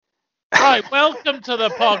Right, welcome to the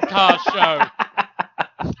podcast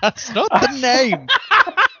show. That's not the name.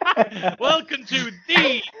 Welcome to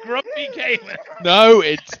the Grumpy Gamer. No,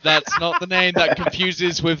 that's not the name. That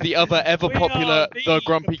confuses with the other ever We popular are The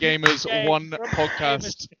Grumpy Gamers Game One Grumpy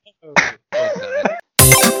podcast. Gamers. God damn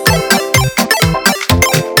it.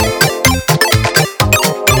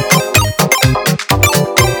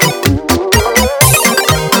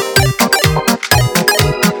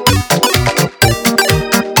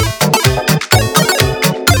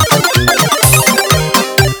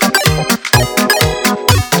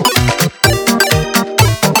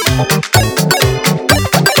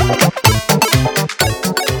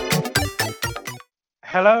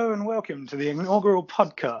 Hello and welcome to the inaugural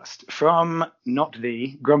podcast from Not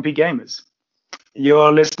the Grumpy Gamers.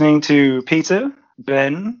 You're listening to Peter,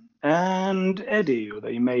 Ben, and Eddie, although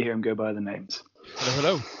you may hear him go by the names.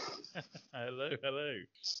 Hello, Hello.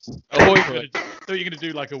 Ahoy. I thought you were going to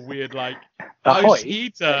do like a weird like, Ahoy. I'm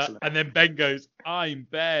Peter, Excellent. and then Ben goes, I'm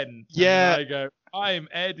Ben. Yeah. And then I go, I'm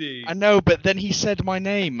Eddie. I know, but then he said my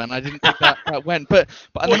name, and I didn't think that went. But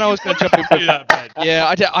and then I was going to jump in. do that, Ben.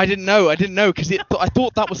 Yeah, I didn't know because I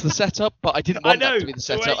thought that was the setup, but I didn't want that to be the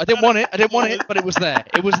setup. I didn't want it, but it was there.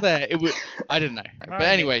 I didn't know. But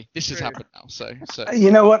anyway, this has happened now. So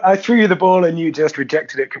You know what? I threw you the ball and you just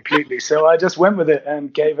rejected it completely. So I just went with it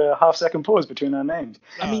and gave a half-second pause between our names.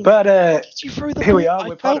 I mean, But did you throw the here ball? we are. I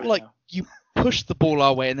We're part felt of it like now. you pushed the ball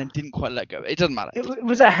our way and then didn't quite let go. It doesn't matter. It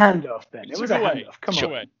was a handoff, Ben. It was a Took away. handoff. Come Took on.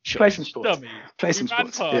 away. Sure. Play some sports. Dummy. Play some We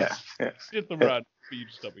ran sports. Yeah, past. yeah. Did the Yeah. run, but you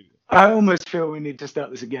just dummied it. I almost feel we need to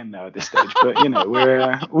start this again now at this stage. But, you know, we're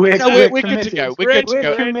No, we're good to committed. go. We're good to We're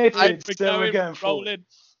go. committed, We're so we're going, going forward. rolling.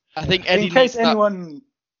 I think Eddie In case needs anyone...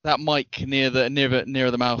 that mic near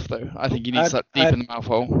the mouth though. I think he needs I- that deep I- in the mouth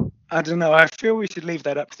hole. I don't know. I feel we should leave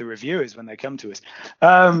that up to the reviewers when they come to us.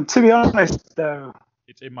 To be honest, though,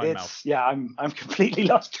 It's in my mouth. yeah, I'm completely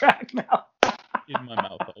lost track now. In my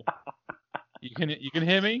mouth hole. You can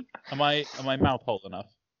hear me? Am I mouth hole enough?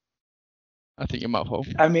 I think your mouth hole.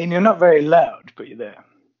 I mean, you're not very loud, but you're there.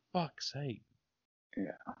 Fuck's sake.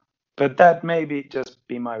 But that may just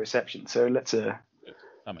be my reception. So let's That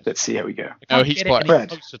makes let's see how we go. I can't he's get quite- it any Fred.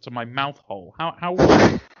 closer to my mouth hole. How?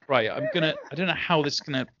 Right, I don't know how this is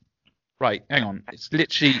gonna. Right, hang on. It's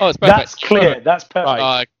literally. Oh, it's perfect. That's clear. That's perfect.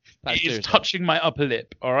 Right. That's It is good. touching my upper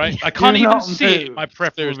lip. All right. I can't Do even not see it in move. my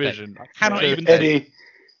peripheral Thursday. vision. I cannot Thursday. even see it. Eddie,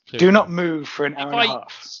 do not move for an hour If and a I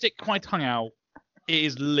half. stick my tongue out, it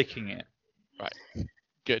is licking it.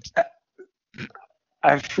 Good.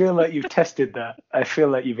 I feel like you've tested that. I feel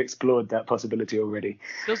like you've explored that possibility already.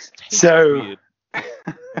 It does taste So- weird.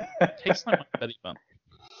 It tastes like my belly button.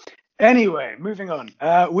 Anyway, moving on.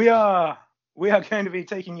 We are going to be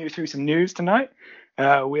taking you through some news tonight.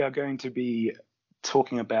 We are going to be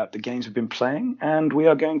talking about the games we've been playing, and we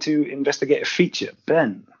are going to investigate a feature.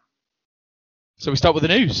 Ben. So we start with the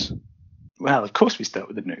news. Well, of course we start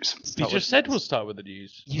with the news. He just said we'll start with the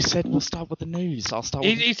news. You said we'll start with the news. I'll start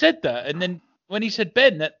with. He said that, and then when he said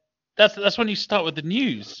Ben, that's when you start with the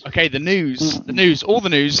news. Okay, the news, all the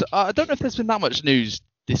news. I don't know if there's been that much news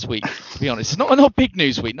this week, to be honest. It's not big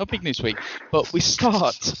news week, but we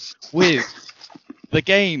start with the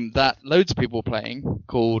game that loads of people are playing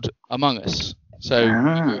called Among Us. So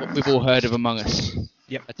we've all heard of Among Us.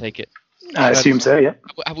 Yep. I take it. I assume so, yeah.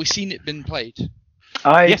 Have we seen it been played?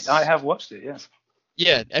 Yes. I have watched it, yes.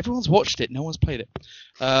 Yeah, everyone's watched it. No one's played it.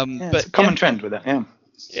 Yeah, But it's a common trend with that, yeah.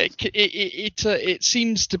 it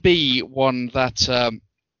seems to be one that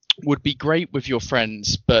would be great with your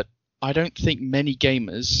friends, but I don't think many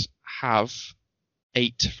gamers have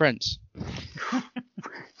 8 friends.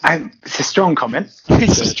 It's a strong comment.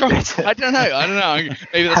 It's a strong. I don't know.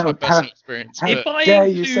 Maybe that's my personal experience. how- If But I dare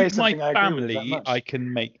you say include my something I agree with that family, much. I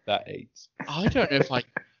can make that 8. I don't know if I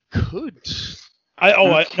could.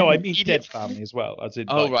 I mean You dead did- family as well, as in.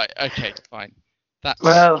 Oh like, right, okay, fine. That's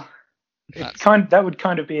Well, That's- that would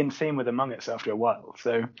kind of be in theme with Among Us after a while.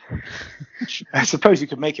 So I suppose you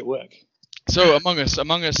could make it work. So Among Us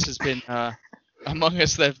has been Among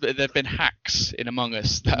Us. There've been hacks in Among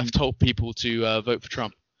Us that have told people to vote for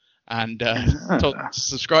Trump and told them to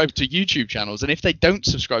subscribe to YouTube channels. And if they don't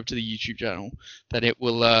subscribe to the YouTube channel, then it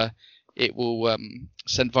will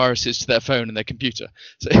send viruses to their phone and their computer.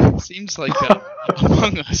 So it seems like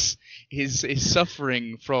Among Us is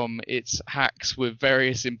suffering from its hacks with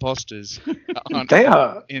various imposters that aren't They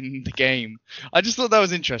are. in the game. I just thought that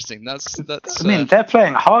was interesting. That's. I mean, they're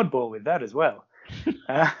playing hardball with that as well.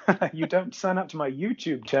 You don't sign up to my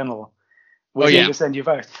YouTube channel We're Oh, going yeah. to send you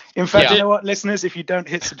both. In fact, Yeah. you know what, listeners? If you don't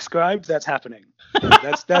hit subscribe, that's happening.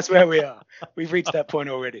 That's where we are. We've reached that point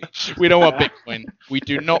already. We don't want Bitcoin. We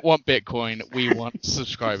do not want Bitcoin. We want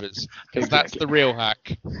subscribers because that's the real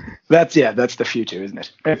hack. That's the future, isn't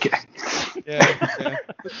it? Okay. Yeah.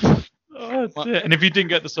 Oh, dear. And if you didn't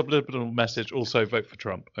get the subliminal message, also vote for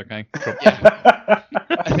Trump. Okay. Trump.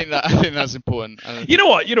 I think that's important. You know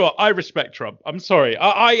what? I respect Trump. I'm sorry.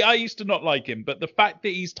 I used to not like him, but the fact that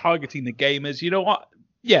he's targeting the gamers, you know what?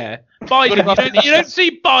 Yeah, Biden. You don't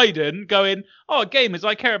see Biden going, "Oh, gamers,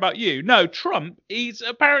 I care about you." No, Trump. He's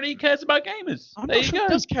apparently cares about gamers. I'm there not you sure go. he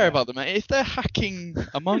does care about them. If they're hacking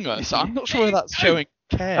Among Us, I'm not sure that's showing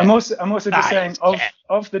care. I'm also just saying yeah.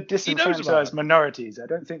 of the about disenfranchised it. minorities, I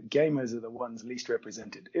don't think gamers are the ones least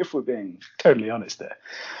represented, if we're being totally honest there.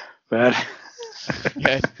 But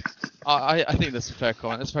Yeah, I think that's a fair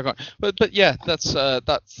comment. That's a fair comment. But yeah, that's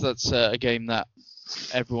a game that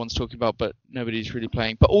everyone's talking about, but nobody's really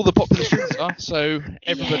playing. But all the popular streamers are, so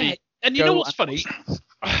everybody. Yeah. And you know go what's and funny?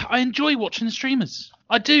 I enjoy watching the streamers.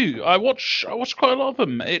 I do. I watch quite a lot of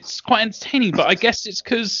them. It's quite entertaining, but I guess it's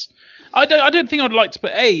because I don't think I'd like to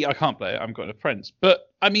play. I can't play it. I've got no friends. But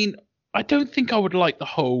I mean, I don't think I would like the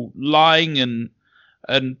whole lying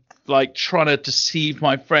and like trying to deceive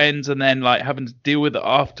my friends and then like having to deal with it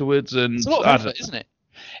afterwards. And It's a lot I of don't effort, isn't it?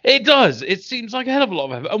 It does. It seems like a hell of a lot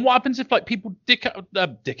of effort. And what happens if like people dick out?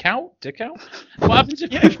 What happens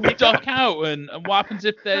if people duck out? And what happens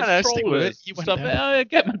if there's No, stick with trollers it. You and went stuff? down. Oh,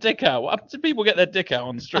 get my dick out. What happens if people get their dick out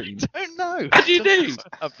on the stream? I don't know. What do you do? Do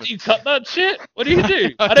you cut that shit? What do you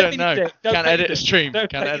do? I don't mean know. dick. Don't Can't take edit dick. a stream. Don't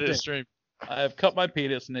Can't take edit a dick. stream. I have cut my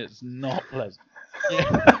penis and it's not pleasant.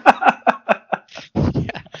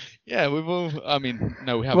 Yeah, we've all. I mean,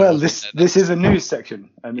 no, we haven't. well, this is a news section.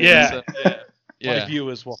 I mean, Yeah. My Yeah,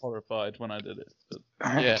 viewers were horrified when I did it.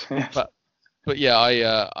 But yeah, but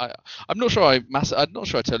yeah, I'm not sure I'm not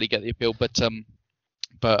sure I totally get the appeal, but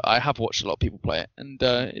I have watched a lot of people play it, and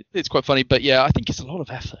it's quite funny. But yeah, I think it's a lot of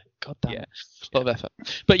effort. God damn it, a lot of effort.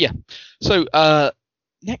 But yeah, so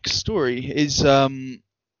next story is a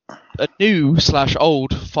new /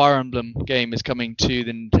 old Fire Emblem game is coming to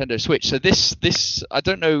the Nintendo Switch. So this I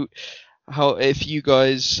don't know how if you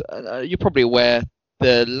guys you're probably aware.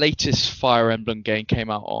 The latest Fire Emblem game came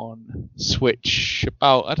out on Switch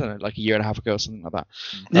about, I don't know, like a year and a half ago or something like that.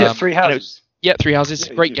 yeah, Three Houses. Yeah, Three Houses.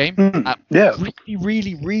 Yeah, Great game. Yeah.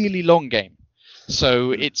 Really long game.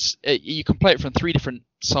 So you can play it from 3 different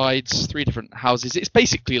sides, 3 different houses. It's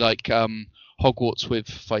basically like Hogwarts with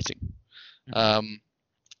fighting.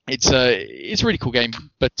 It's a really cool game.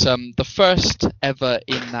 But the first ever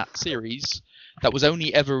in that series that was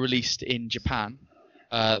only ever released in Japan.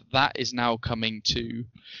 That is now coming to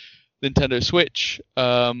Nintendo Switch.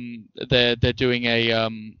 They're doing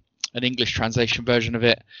an English translation version of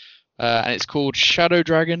it, and it's called Shadow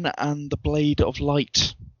Dragon and the Blade of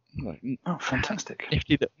Light. Oh, fantastic!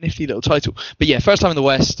 Nifty little title. But yeah, first time in the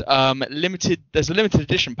West. There's a limited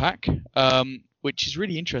edition pack, which is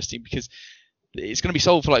really interesting because it's going to be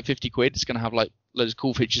sold for like 50 quid. It's going to have like loads of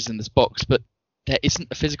cool features in this box, but there isn't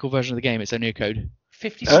a physical version of the game. It's only a code.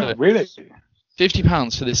 50 Oh, really?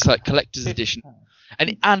 £50 for this like collector's edition,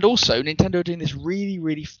 and also Nintendo are doing this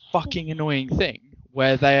really fucking annoying thing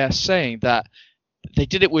where they are saying that they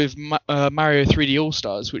did it with Mario 3D All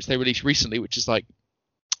Stars, which they released recently, which is like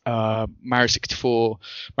Mario 64,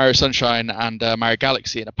 Mario Sunshine, and Mario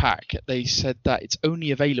Galaxy in a pack. They said that it's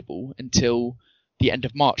only available until the end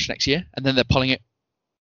of March next year, and then they're pulling it.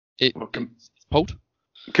 It's pulled.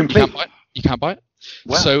 Complete. You can't buy it.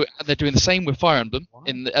 Wow. So they're doing the same with Fire Emblem.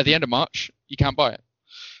 At the end of March, you can't buy it.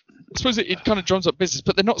 I suppose it kind of drums up business,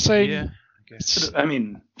 but they're not saying. Yeah. I guess. I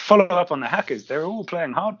mean, follow up on the hackers. They're all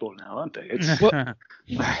playing hardball now, aren't they? It's Well,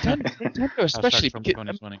 Nintendo especially. Hashtag Trump on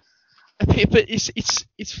his money. But it's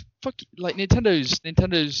fucking like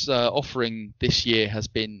Nintendo's offering this year has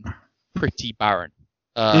been pretty barren.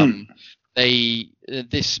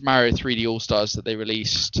 This Mario 3D All Stars that they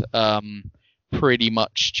released pretty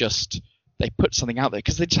much just. They put something out there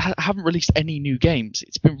because they just haven't released any new games.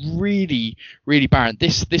 It's been really barren.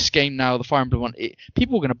 This game now, the Fire Emblem one,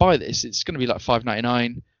 people are going to buy this. It's going to be like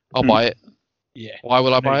 $5.99. I'll buy it. Yeah. Why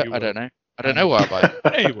will I buy it? you I don't will. know. I don't know why I buy it.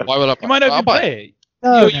 Yeah, you will. Why will I buy You might not I'll even buy play it.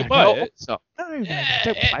 No, you buy it. Stop. No, Yeah,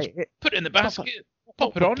 don't yeah, buy it. Put it in the Not for- basket.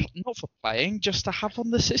 Pop it on. Not for playing, just to have on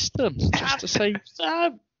the system. Just to say,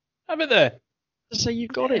 Have it there. just say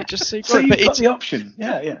you've got it. Just say you've got so it. you've But got it's the option.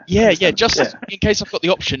 Yeah. yeah, Understand. just Yeah. in case I've got the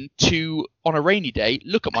option to, on a rainy day,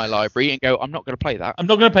 look at my library and go, I'm not going to play that. I'm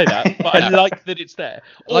not going to play that, but I like that it's there.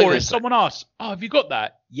 I like Or that if it's there. someone asks, "Oh, have you got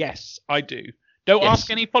that?" Yes, I do. Don't Yes. ask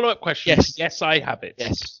any follow-up questions. Yes. Yes, I have it.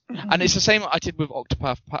 Yes, and it's the same I did with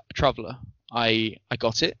Octopath Traveler. I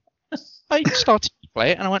got it. I started to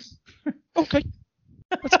play it, and I went, okay,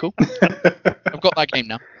 that's cool. I've got that game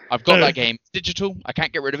now. I've got that game. It's digital. I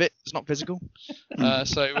can't get rid of it. It's not physical.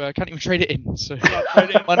 So I can't even trade it in. So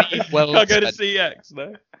money well Can't go to spent. CX,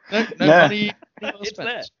 no? No money well It's spent.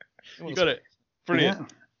 there. Well You got it. Brilliant. Yeah.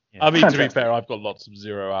 Yeah. I mean, to be Fantastic. fair, I've got lots of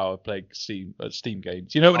 0 hour playing Steam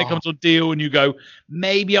games. You know, when it comes on deal and you go,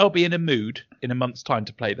 maybe I'll be in a mood in a month's time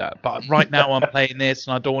to play that. But right now I'm playing this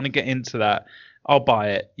and I don't want to get into that. I'll buy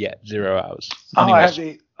it. Yeah, 0 hours. Oh,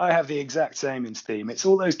 Anyway. I have the exact same in Steam. It's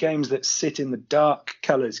all those games that sit in the dark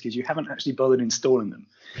colours because you haven't actually bothered installing them.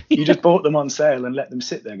 You just bought them on sale and let them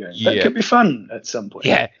sit there going, that Yeah. could be fun at some point.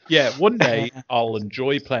 Yeah. One day I'll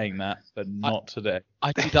enjoy playing that, but not today.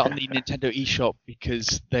 I do that on the Nintendo eShop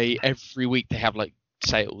because every week they have like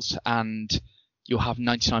sales, and you'll have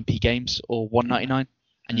 99p games or 1.99,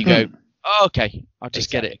 and you go, oh, okay, I'll just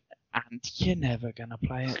get it, and you're never gonna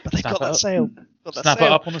play it. But they Snap got it that up. sale. Got that Snap sale.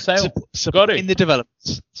 it up on the sale. Support it. in the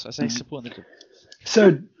developments. So I say support in the developments.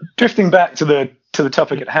 So drifting back to the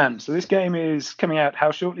topic at hand. So this game is coming out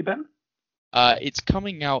how shortly, Ben? It's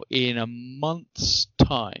coming out in a month's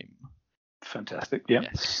time. Fantastic. Yeah.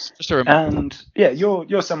 Yes. Just a reminder. And yeah,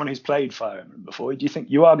 you're someone who's played Fire Emblem before. Do you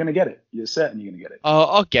think you are going to get it? You're certain you're going to get it?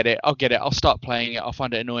 I'll get it. I'll start playing it. I'll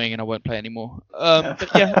find it annoying and I won't play anymore. But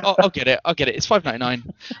yeah, I'll get it. It's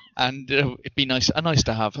 $5.99, and it'd be nice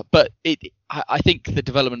to have. But I think the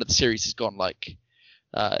development of the series has gone like.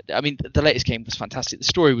 I mean, the latest game was fantastic. The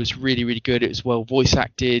story was really, really good. It was well voice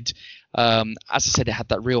acted. As I said, it had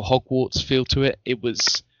that real Hogwarts feel to it. It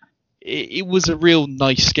was a real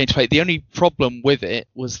nice game to play. The only problem with it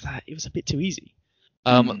was that it was a bit too easy.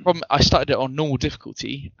 I started it on normal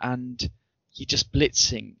difficulty, and you're just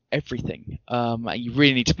blitzing everything. And you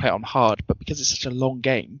really need to play it on hard. But because it's such a long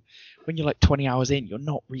game, when you're like 20 hours in, you're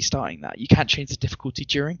not restarting that. You can't change the difficulty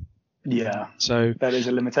during. Yeah. So That is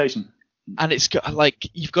a limitation. and it's got like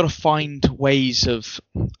you've got to find ways of.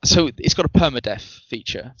 So it's got a permadeath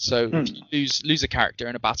feature. So if you lose a character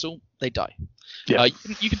in a battle, they die. Yeah.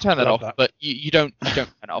 You can turn that Love off, that. but you don't turn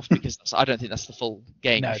it off because I don't think that's the full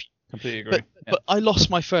game. No, completely agree. But I lost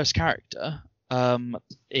my first character. In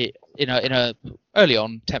a early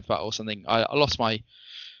on 10th battle or something. I lost my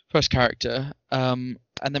first character. And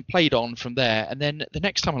then played on from there. And then the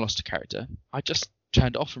next time I lost a character, I just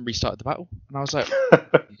turned it off and restarted the battle. And I was like,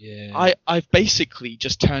 Yeah. I've basically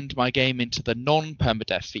just turned my game into the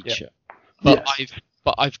non-permadeath feature. But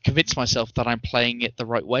I've convinced myself that I'm playing it the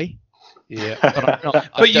right way. Yeah. But I'm not.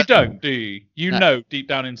 But you don't, do you? You know deep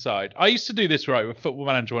down inside. I used to do this right with Football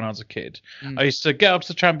Manager when I was a kid. I used to get up to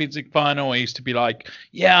the Champions League final. I used to be like,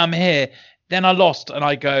 yeah, I'm here. Then I lost, and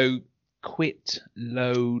I go, quit,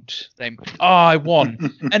 load. Same. Oh, I won.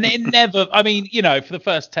 And it never, I mean, you know, for the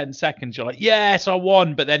first 10 seconds, you're like, yes, I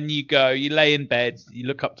won. But then you lay in bed, you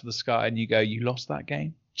look up to the sky, and you go, you lost that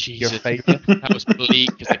game? Jesus, You're a failure? that was bleak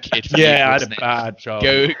as a kid. For me, Yeah, I had wasn't a it? bad job.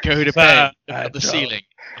 Go to bed. Bad Look at the job. ceiling.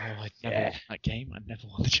 Oh, I never Yeah. won that game. I never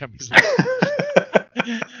won the Champions League.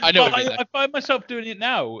 I know. But what you mean, I find myself doing it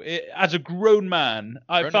now. As a grown man,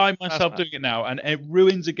 I Grown find up, myself fast doing it now, and it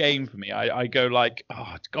ruins a game for me. I go like,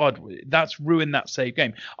 oh, God, that's ruined that save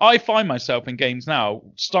game. I find myself in games now,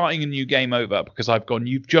 starting a new game over because I've gone,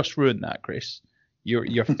 you've just ruined that, Chris. You're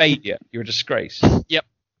a failure. You're a disgrace. Yep.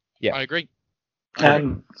 Yeah. I agree.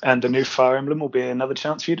 And the new Fire Emblem will be another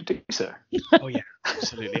chance for you to do so. Oh yeah,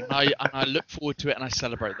 absolutely. And I look forward to it, and I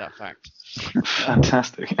celebrate that fact.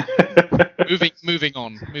 Fantastic.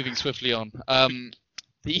 Moving swiftly on.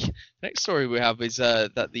 The next story we have is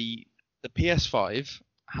that the PS5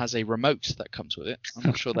 has a remote that comes with it. I'm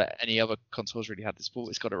not sure that any other consoles really had this before.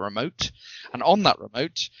 It's got a remote, and on that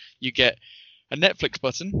remote you get a Netflix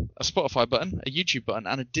button, a Spotify button, a YouTube button,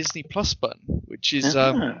 and a Disney Plus button, which is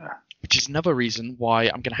another reason why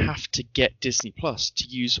I'm going to have to get Disney Plus to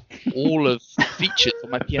use all of the features on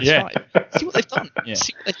my PS5. See what they've done. Yeah.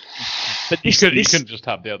 See what they've done. But You this, couldn't just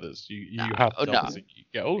have the others. You have the others. You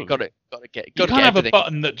get all of them. Got to get. You Got to can't get have everything. a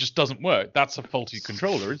button that just doesn't work. That's a faulty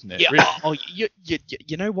controller, isn't it? Yeah. Really? Oh,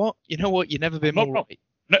 you know what? You know what? You've never been Not more wrong. right.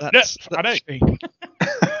 No, That's I know. true.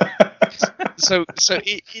 So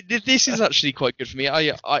this is actually quite good for me.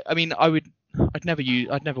 I mean I'd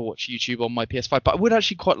never watch YouTube on my PS5, but I would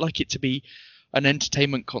actually quite like it to be an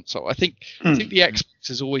entertainment console. I think the Xbox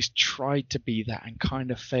has always tried to be that and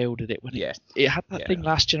kind of failed at it when it had that thing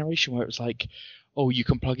last generation where it was like, oh, you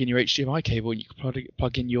can plug in your HDMI cable and you can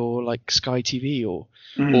plug in your like Sky TV or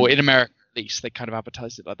in America at least they kind of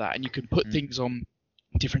advertised it like that, and you can put things on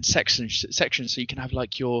different sections so you can have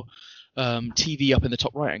like your TV up in the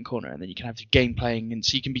top right hand corner, and then you can have the game playing, and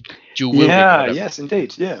so you can be dual wielding. Yeah, yes,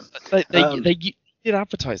 indeed, yeah. did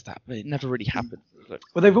advertise that, but it never really happened.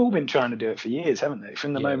 Well, they've all been trying to do it for years, haven't they?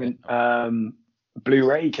 From the moment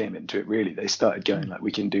Blu-ray came into it, really, they started going like,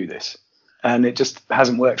 we can do this, and it just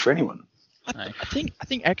hasn't worked for anyone. I think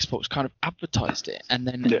Xbox kind of advertised it, and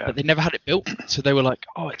then but they never had it built, so they were like,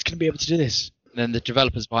 "Oh, it's going to be able to do this." And then the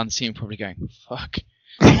developers behind the scene were probably going, "Fuck,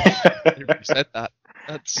 who said that?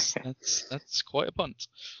 That's quite a punt."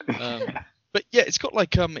 But yeah, it's got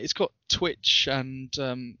it's got Twitch and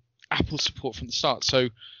Apple support from the start, so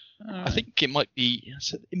I think it might be.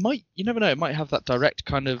 You never know. It might have that direct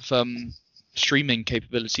kind of streaming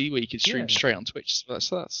capability where you can stream straight on Twitch. So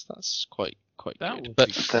that's quite good. That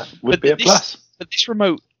would be a plus. But this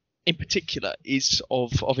remote in particular is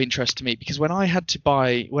of interest to me, because when I tried to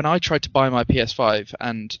buy my PS5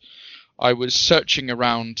 and I was searching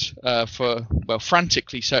around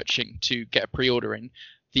frantically searching to get a pre-order in,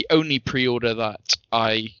 the only pre-order that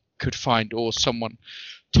I could find, or someone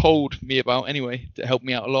told me about anyway, that helped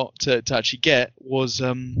me out a lot to actually get, was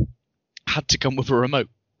had to come with a remote.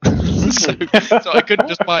 so I couldn't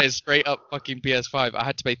just buy a straight up fucking PS5. I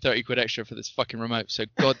had to pay 30 quid extra for this fucking remote. So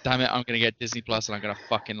god damn it, I'm gonna get Disney Plus and I'm gonna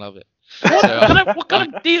fucking love it. What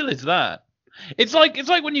kind of deal is that? It's like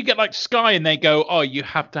when you get like Sky and they go, oh, you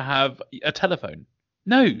have to have a telephone.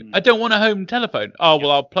 No, I don't want a home telephone. Oh well,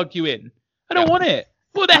 I'll plug you in. I don't want it.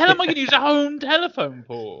 What the hell am I going to use a home telephone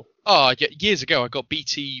for? Oh, years ago I got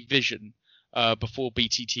BT Vision. Before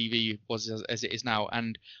BT TV was as it is now,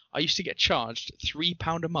 and I used to get charged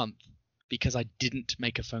 £3 a month because I didn't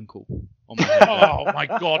make a phone call on my Oh my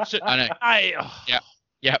god! So, I know.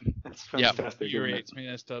 Yeah. That's fantastic. Infuriates me.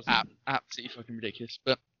 This does. Absolutely fucking ridiculous.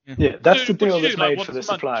 But that's the What do deal you that's do? Like, made for the once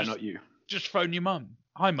a month, supplier, not you. Just phone your mum.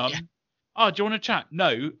 Hi, mum. Yeah. Oh, do you want to chat?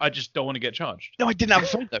 No, I just don't want to get charged. No, I didn't have a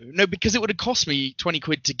phone though. No, because it would have cost me 20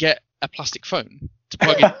 quid to get a plastic phone to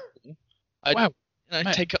plug in. Wow.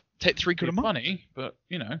 Take £3 quid a month. Funny, but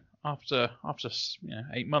after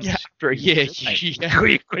 8 months, after a year,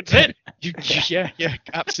 3 quid's in.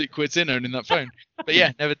 Absolute quid's in owning that phone. But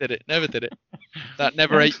yeah, never did it.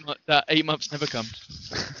 That 8 months never come.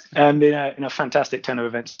 And in a fantastic turn of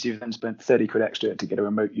events, you've then spent 30 quid extra to get a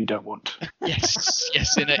remote you don't want. Yes.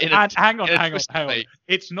 Hang on.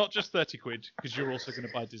 It's not just 30 quid, because you're also going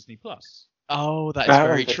to buy Disney Plus. Oh, that is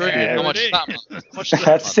very true. How much is that month?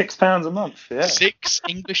 That's £6 a month. Yeah. £6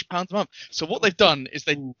 English a month. So what they've done is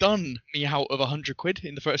they've done me out of 100 quid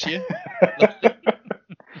in the first year.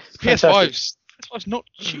 PS5's not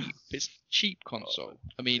cheap. It's a cheap console.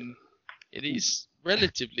 I mean, it is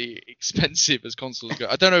relatively expensive as consoles go.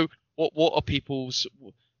 I don't know what are people's.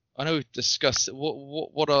 I know we've discussed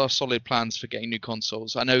what are solid plans for getting new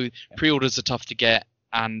consoles. I know pre-orders are tough to get.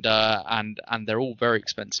 And they're all very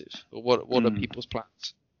expensive. But what are people's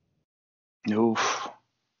plans? Oof.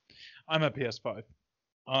 I'm a PS5.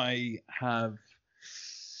 I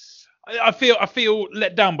feel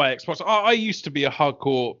let down by Xbox. I used to be a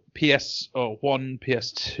hardcore PS1,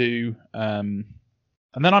 PS2, and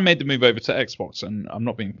then I made the move over to Xbox. And I'm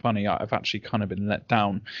not being funny. I've actually kind of been let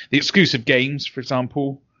down. The exclusive games, for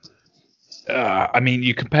example. I mean,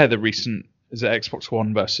 you compare the recent Xbox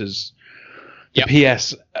One versus the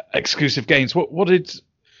PS exclusive games. What did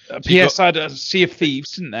PS had a Sea of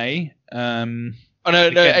Thieves, didn't they? No.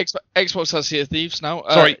 Xbox has Sea of Thieves now.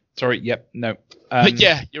 Sorry. Yep. No. But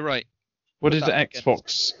yeah, you're right. What did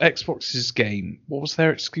Xbox's game? What was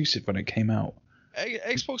their exclusive when it came out?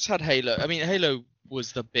 Xbox had Halo. I mean, Halo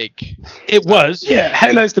was the big. It was. Yeah,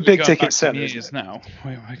 Halo's the big ticket seller. Years now.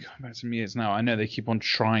 We're going back some years now. I know they keep on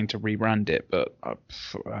trying to rebrand it, but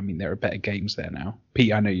I mean, there are better games there now.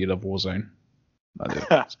 Pete, I know you love Warzone.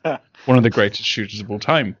 One of the greatest shooters of all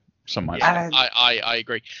time. Some might say. I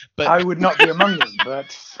agree, but I would not be among them.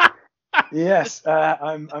 But yes,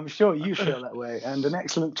 I'm sure you feel that way. And an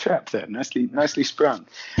excellent trap there, nicely sprung.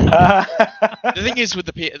 The thing is with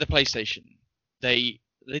the PlayStation, they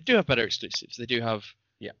do have better exclusives. They do have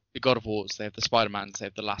the God of Wars, they have the Spider-Mans, they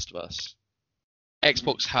have the Last of Us.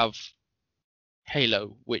 Xbox have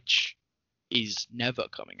Halo, which is never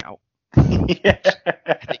coming out.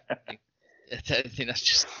 I think that's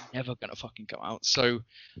just never gonna fucking go out. So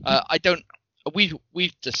I don't.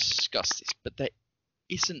 We've discussed this, but there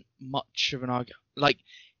isn't much of an argument. Like,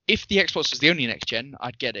 if the Xbox was the only next gen,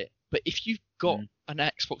 I'd get it. But if you've got an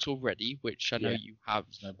Xbox already, which I know you have,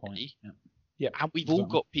 there's no point. And we've all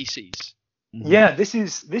got PCs. Yeah, this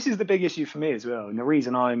is the big issue for me as well, and the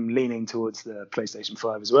reason I'm leaning towards the PlayStation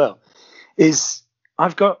 5 as well is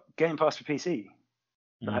I've got Game Pass for PC.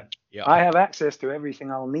 I have access to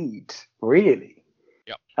everything I'll need, really.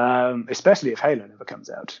 Especially if Halo never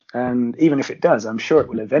comes out. And even if it does, I'm sure it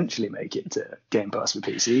will eventually make it to Game Pass for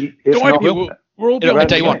PC. Don't worry, We're all It'll on be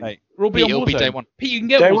day Warzone, one. mate. We're all It'll be Warzone. day one. Pete, you can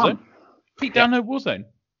get Day Warzone. one. Pete, download Warzone.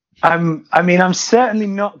 I'm certainly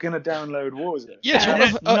not going to download Warzone. Yeah, do you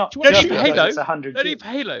wanna- Not do you wanna just shoot because Halo? it's 100 Don't gig. need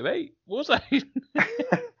Halo, mate. Warzone.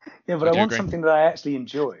 Yeah, but I I do want agree. something that I actually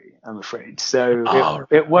enjoy, I'm afraid. So Oh,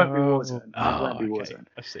 it won't be Warzone. It won't be okay. Warzone.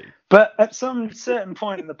 I see. But at some certain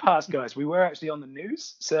point in the past, guys, we were actually on the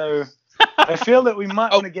news. So I feel that we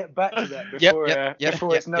might want to get back to that before,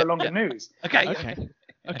 before it's no longer news. Okay.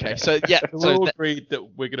 Okay. So yeah. We're So all agreed that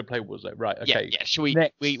we're going to play Warzone, right? Okay. yeah. Should we?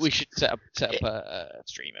 Next. We should set up a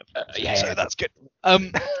stream of. Yeah. So that's good.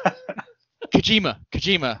 Kojima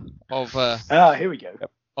Here we go.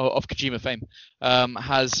 of Kojima fame,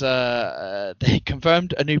 has they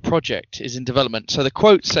confirmed a new project is in development. So the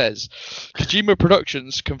quote says, "Kojima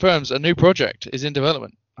Productions confirms a new project is in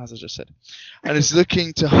development," as I just said, and is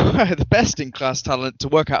looking to hire the best-in-class talent to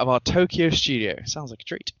work out of our Tokyo studio. Sounds like a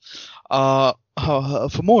treat.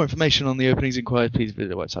 For more information on the openings inquired, please visit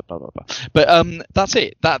the website. Blah blah blah. But that's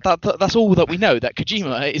it. That's all that we know. That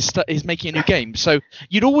Kojima is making a new game. So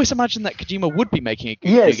you'd always imagine that Kojima would be making a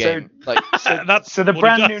new game. Like So the what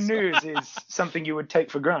brand he new does. news is something you would take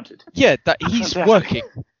for granted. yeah, that he's Fantastic. working.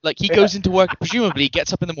 Like he goes into work. Presumably, he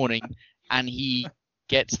gets up in the morning and he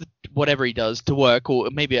gets whatever he does to work, or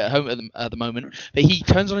maybe at home at the moment. But he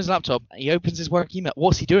turns on his laptop. He opens his work email.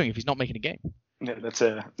 What's he doing if he's not making a game? Yeah, that's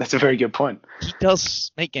a very good point. He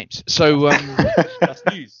does make games. So That's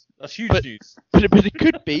news. That's huge news. but it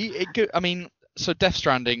could be. It could. I mean, so Death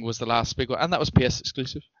Stranding was the last big one, and that was PS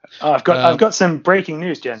exclusive. Oh, I've got some breaking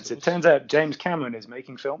news, gents. It turns out James Cameron is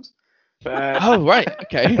making films. Oh right,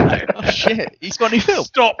 okay. Oh shit, he's got a new film.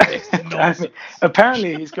 Stop this I nonsense. mean,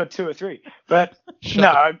 apparently he's got 2 or 3. But Shut no,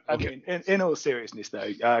 up. I Okay. mean, in all seriousness though,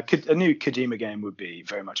 a new Kojima game would be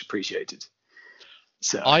very much appreciated.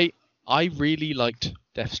 So I really liked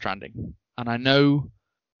Death Stranding, and I know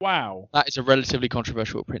Wow. that is a relatively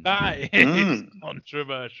controversial opinion. That is Mm.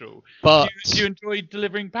 controversial. But Do you enjoy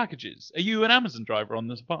delivering packages? Are you an Amazon driver on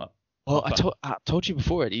this part? well, I told you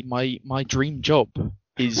before, Eddie. My dream job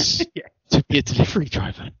is Yeah. to be a delivery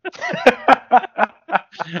driver.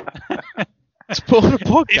 To put on a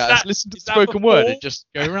podcast, that- listen to is that spoken word, before? and just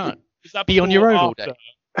go around. Is that Be on your before own or all day.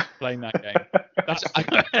 after playing that game? That's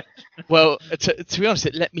Well, to be honest,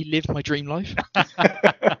 it let me live my dream life.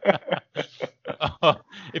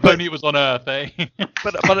 if only it was on Earth, eh?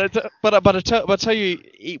 But I tell you,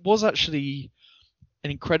 it was actually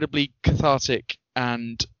an incredibly cathartic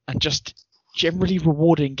and just generally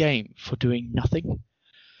rewarding game for doing nothing.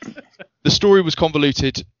 The story was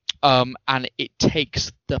convoluted, and it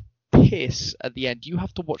takes the piss at the end. You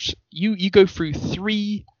have to watch. You go through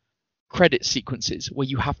 3 credit sequences where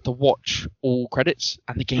you have to watch all credits,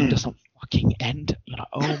 and the game doesn't fucking end. You're like,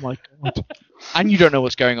 oh my god, and you don't know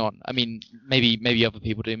what's going on. I mean, maybe other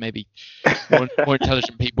people do. Maybe more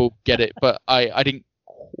intelligent people get it, but I didn't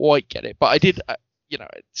quite get it. But I did. I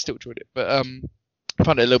still enjoyed it. But I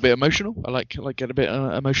found it a little bit emotional. I like get a bit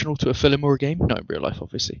emotional to a film or a game, not in real life,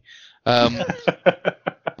 obviously.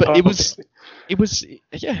 But it was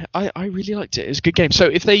yeah. I really liked it. It was a good game. So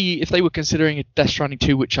if they were considering a Death Stranding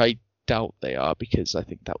 2, which I doubt they are, because I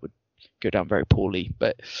think that would go down very poorly.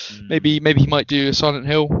 But maybe he might do a Silent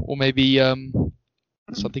Hill, or maybe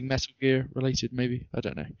something Metal Gear related. Maybe, I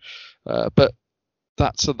don't know. But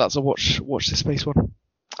that's a watch this space one.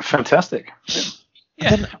 Fantastic.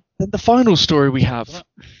 Yeah. Then the final story we have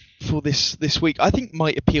for this week, I think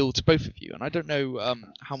might appeal to both of you, and I don't know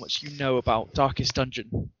how much you know about Darkest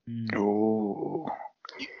Dungeon. Ooh.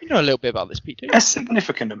 You know a little bit about this, Pete, do you? A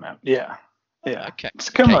significant amount, yeah. Yeah. Okay.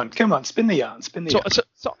 So come on, spin the yarn. So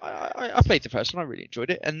I played the first one. I really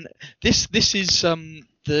enjoyed it, and this is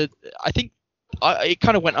I think it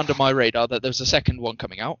kind of went under my radar that there was a second one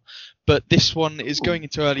coming out, but this one is going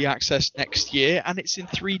into early access next year, and it's in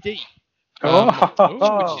 3D. Which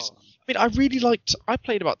is, I mean, I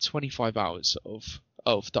played about 25 hours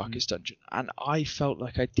of Darkest Dungeon, and I felt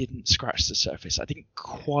like I didn't scratch the surface. I didn't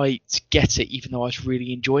quite get it, even though I was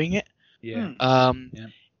really enjoying it. Yeah. Yeah.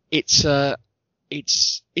 It's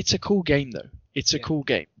a cool game though. It's a cool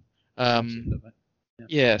game.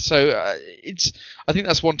 Yeah. So I think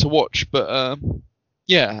that's one to watch. But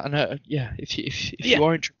yeah, and if you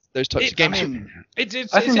are interested in those types of games, I mean,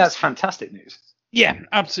 It's I think that's fantastic news. Yeah,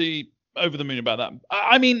 absolutely over the moon about that.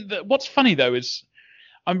 I mean, what's funny though is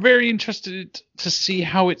I'm very interested to see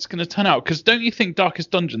how it's going to turn out, because don't you think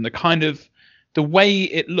Darkest Dungeon, the way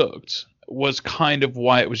it looked was kind of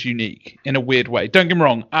why it was unique in a weird way. Don't get me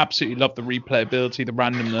wrong, absolutely love the replayability, the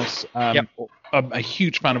randomness. Yep. I'm a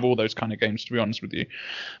huge fan of all those kind of games, to be honest with you.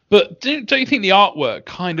 But don't you think the artwork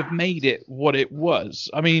kind of made it what it was?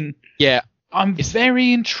 I mean, yeah, I'm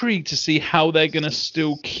very intrigued to see how they're going to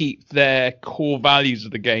still keep their core values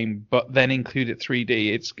of the game, but then include it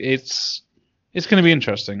 3D. It's going to be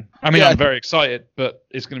interesting. I mean, I'm very excited, but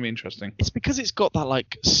it's going to be interesting. It's because it's got that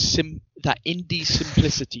like that indie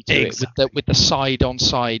simplicity to it with the side on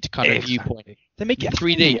side kind of viewpoint. They make it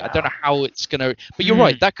 3D. Yeah. I don't know how it's going to, but you're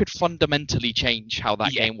right. That could fundamentally change how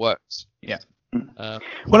that game works. Yeah.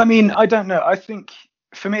 Well, I mean, I don't know. I think,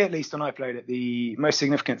 for me at least, when I played it, the most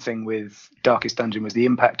significant thing with Darkest Dungeon was the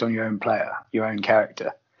impact on your own player, your own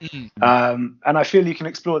character. And I feel you can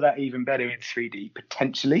explore that even better in 3D,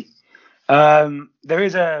 potentially. There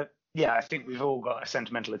is I think we've all got a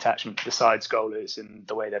sentimental attachment to the side scrollers and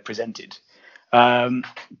the way they're presented.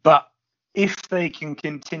 But if they can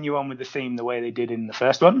continue on with the theme the way they did in the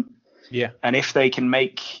first one, and if they can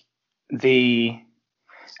make the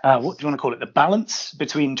what do you want to call it? The balance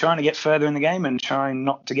between trying to get further in the game and trying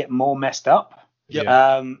not to get more messed up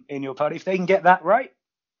in your party. If they can get that right,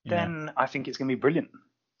 then I think it's going to be brilliant.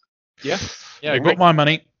 Yeah. I've got my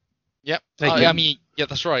money. Yep. I mean,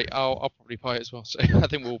 that's right. I'll probably buy it as well. So I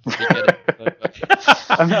think we'll probably get it.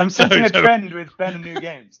 I'm sensing a trend with Ben and new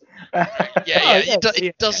games.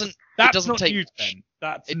 It doesn't. That's it doesn't not take news, Ben.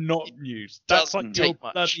 That's not news. That's like your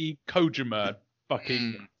bloody Kojima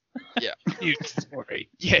fucking. Yeah. News story.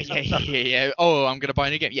 Yeah. Oh, I'm gonna buy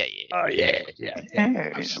a new game. Yeah. Oh yeah.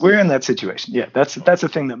 We're in that situation. Yeah, that's a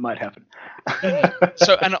thing that might happen.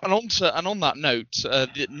 So and on that note,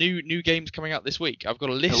 the new games coming out this week. I've got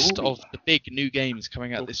a list of the big new games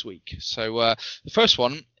coming out this week. So the first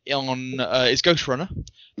one is Ghost Runner.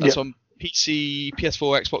 That's on PC,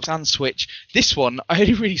 PS4, Xbox, and Switch. This one I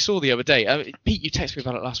only really saw the other day. Pete, you texted me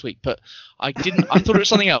about it last week, but I didn't. I thought it was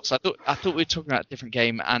something else. I thought we were talking about a different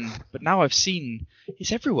game, but now I've seen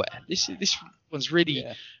it's everywhere. This one's really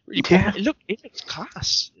cool. It looks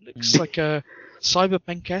class. It looks like a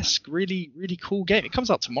cyberpunk-esque, really cool game. It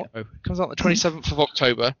comes out tomorrow. It comes out the 27th of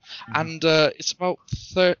October, and it's about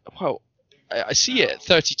I see it at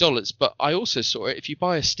 $30, but I also saw it. If you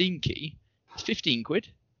buy a Steam key, it's 15 quid.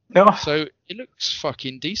 No. So it looks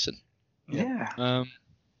fucking decent. Yeah.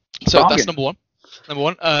 So that's number one.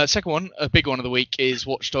 Second one, a big one of the week is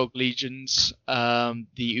Watch Dogs Legions. The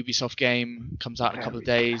Ubisoft game comes out in a couple of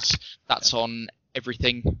days. That's on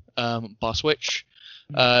everything bar Switch.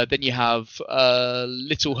 Then you have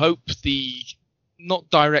Little Hope, the not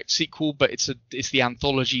direct sequel, but it's the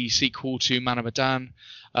anthology sequel to Man of Medan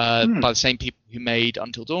by the same people who made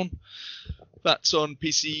Until Dawn. That's on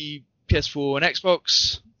PC, PS4, and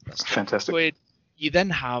Xbox. That's fantastic. You then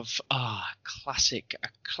have a classic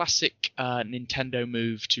Nintendo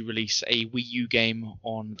move to release a Wii U game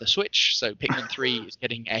on the Switch. So Pikmin 3 is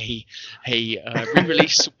getting a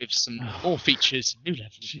re-release with some more features, new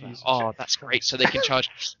levels. That's great. So they can charge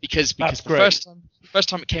because the first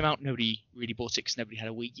time it came out, nobody really bought it because nobody had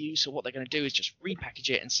a Wii U. So what they're going to do is just repackage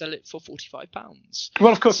it and sell it for £45.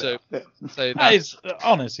 Well, of course. So that is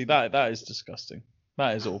honestly that is disgusting.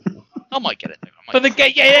 That is awful. I might get it. But the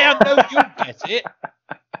game, no, you'll get it.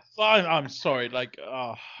 But I'm sorry,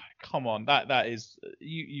 come on, that is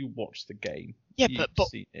you watch the game. Yeah,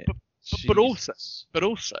 but also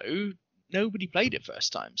nobody played it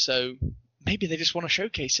first time, so maybe they just want to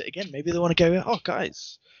showcase it again. Maybe they want to go,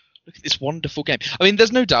 guys, look at this wonderful game. I mean,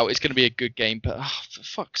 there's no doubt it's going to be a good game, but for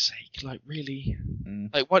fuck's sake, really,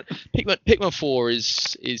 what Pikmin 4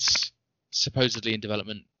 is supposedly in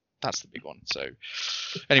development. That's the big one. So,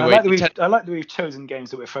 anyway, I like that we've chosen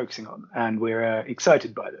games that we're focusing on, and we're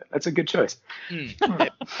excited by that. That's a good choice.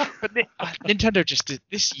 But Nintendo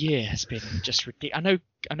this year has been just ridiculous.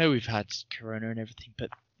 I know we've had Corona and everything,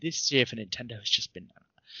 but this year for Nintendo has just been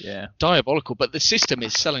diabolical. But the system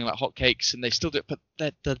is selling like hotcakes, and they still do it. But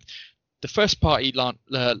the first party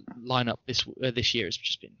lineup this year has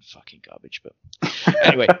just been fucking garbage. But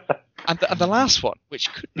anyway. And the last one,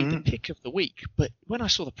 which could be the pick of the week, but when I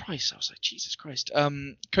saw the price, I was like, Jesus Christ.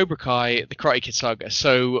 Cobra Kai, the Karate Kid Saga.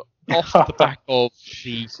 So off the back of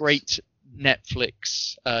the great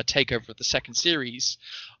Netflix takeover of the second series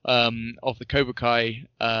of the Cobra Kai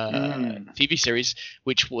TV series,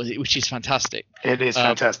 which is fantastic. It is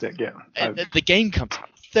fantastic, yeah. The game comes out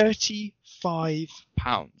 £35.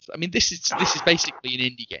 I mean, this is basically an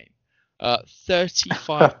indie game.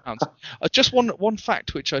 £35. Just one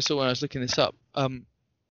fact which I saw when I was looking this up. All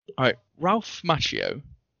right, Ralph Macchio,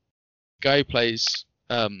 guy who plays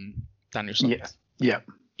Daniel Son,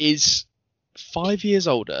 is 5 years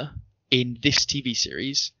older in this TV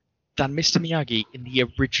series than Mr. Miyagi in the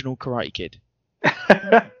original Karate Kid.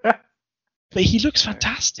 But he looks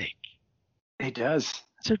fantastic. He does.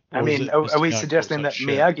 I mean, are we suggesting that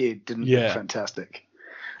Miyagi didn't look fantastic?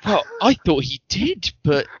 Well, I thought he did,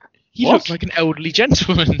 but He What? looked like an elderly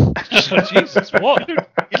gentleman. Jesus, what? He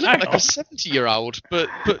looked like a 70-year-old, but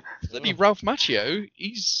bloody Ralph Macchio,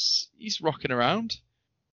 he's rocking around,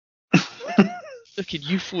 looking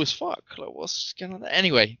youthful as fuck. Like, what's going on there?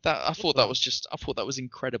 Anyway, I thought that was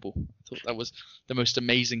incredible. I thought that was the most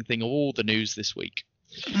amazing thing of all the news this week.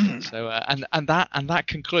 So and that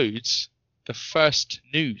concludes the first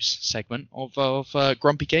news segment of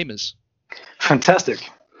Grumpy Gamers. Fantastic.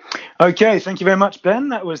 Okay, thank you very much, Ben.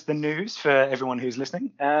 That was the news for everyone who's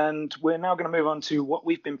listening. And we're now going to move on to what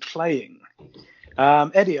we've been playing.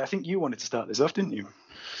 Eddie, I think you wanted to start this off, didn't you?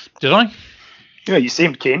 Did I? Yeah, you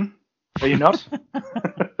seemed keen. Are you not?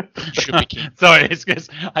 Should be keen. Sorry, it's because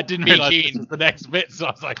I didn't Be realise this keen. was the next bit, so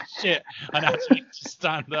I was like, shit, I now need to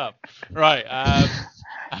stand up. Right.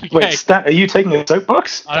 Okay. Wait, are you taking a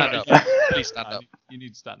soapbox? Stand up. Please stand up. You need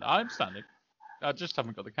to stand up. I'm standing. I just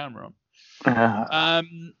haven't got the camera on. Uh,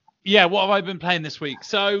 Yeah, what have I been playing this week?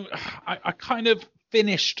 So I kind of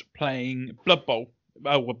finished playing Blood Bowl.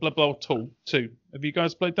 Blood Bowl 2. Have you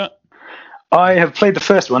guys played that? I have played the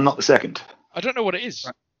first one, not the second. I don't know what it is.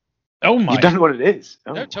 Oh my. You don't know what it is?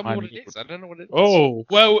 Oh. No, tell me what it is. I don't know what it is. Oh,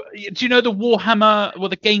 well, do you know the Warhammer,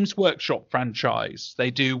 the Games Workshop franchise?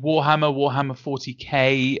 They do Warhammer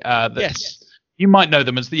 40k. Yes. You might know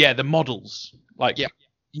them as the models. Like, Yeah.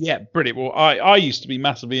 Yeah, brilliant. Well, I used to be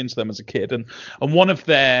massively into them as a kid, and one of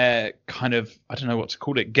their kind of, I don't know what to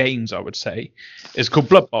call it, games, I would say, is called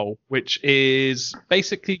Blood Bowl, which is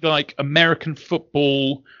basically like American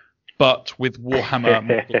football, but with Warhammer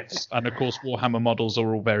models. And of course, Warhammer models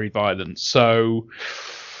are all very violent. So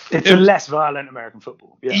It's a less violent American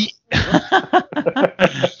football. Yeah.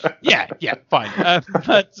 yeah, fine.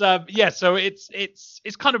 So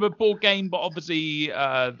it's kind of a board game, but obviously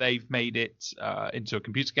they've made it into a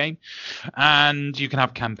computer game, and you can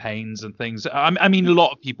have campaigns and things. I mean, a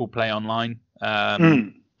lot of people play online,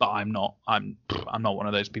 but I'm not. I'm not one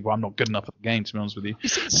of those people. I'm not good enough at the game, to be honest with you.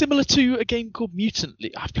 Is it similar to a game called Mutant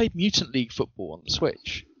League? I've played Mutant League Football on the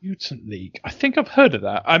Switch. Mutant League. I think I've heard of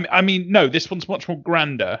that. I mean, no, this one's much more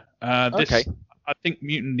grander. Okay. I think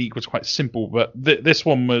Mutant League was quite simple, but this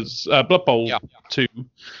one was Blood Bowl 2.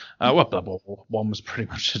 Blood Bowl 1 was pretty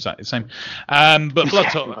much exactly the same. But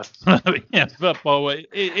Blood Bowl,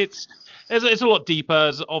 it's a lot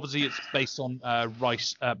deeper. Obviously, it's based on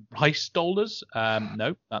rice dollars.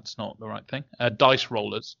 No, that's not the right thing. Dice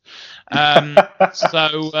rollers. So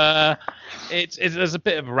there's a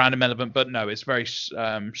bit of a random element, but no, it's very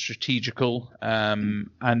strategical. And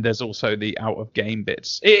there's also the out of game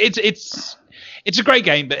bits. It's a great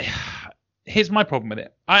game, but here's my problem with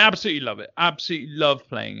it. I absolutely love it. Absolutely love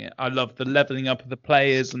playing it. I love the leveling up of the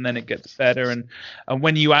players, and then it gets better. And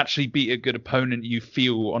when you actually beat a good opponent, you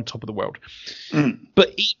feel on top of the world.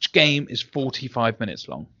 But each game is 45 minutes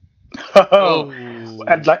long.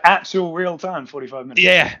 And like actual real time, 45 minutes.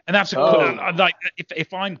 Yeah, and that's like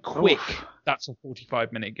if I'm quick, that's a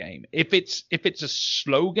 45-minute game. If it's a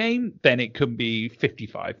slow game, then it could be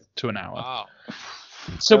 55 to an hour. Wow.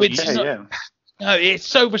 So no, it's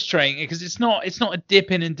so frustrating because it's not a dip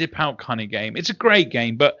in and dip out kind of game. It's a great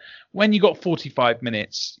game, but when you got 45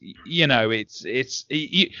 minutes, you know,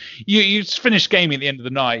 you finish gaming at the end of the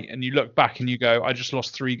night and you look back and you go, I just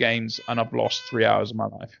lost 3 games and I've lost 3 hours of my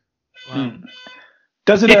life. Wow.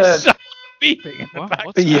 Does it? It's so beeping in the back.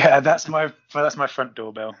 Yeah, that's my front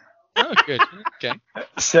doorbell. Oh, good. Okay.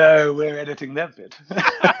 So we're editing that bit.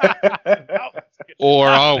 Or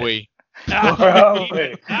are we?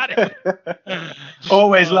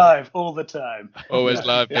 Always live, all the time. Always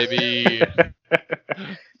live, baby.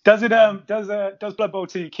 Does Blood Bowl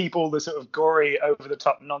 2 keep all the sort of gory, over the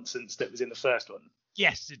top nonsense that was in the first one?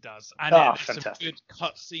 Yes, it does. And there's some good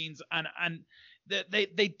cutscenes, and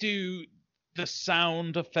they do. The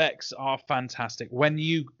sound effects are fantastic. When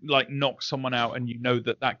you like knock someone out and you know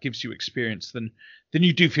that gives you experience, then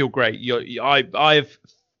you do feel great. I've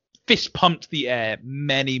fist pumped the air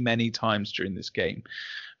many times during this game,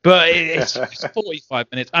 but it's 45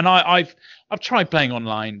 minutes, and I've tried playing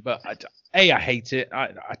online, but I hate it.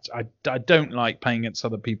 I don't like playing against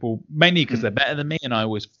other people, mainly because they're better than me and I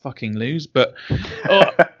always fucking lose. But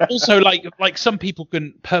also like some people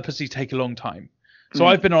can purposely take a long time. So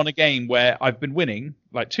I've been on a game where I've been winning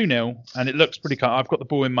like 2-0 and it looks pretty calm. I've got the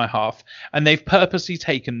ball in my half and they've purposely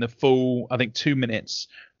taken the full, I think, 2 minutes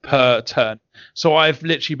per turn. So I've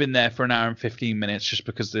literally been there for an hour and 15 minutes just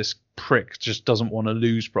because this prick just doesn't want to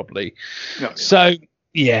lose properly. No. So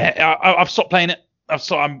yeah, I've stopped playing it.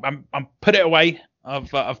 I'm put it away.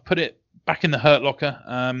 I've put it back in the hurt locker.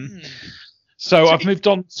 So I've moved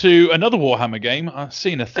on to another Warhammer game. I've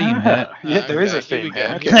seen a theme here. Yeah, there is a Okay, here we theme go.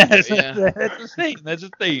 here. Okay. There's a theme. There's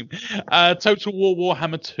a theme. Total War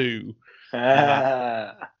Warhammer 2.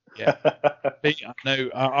 Yeah. Pete, I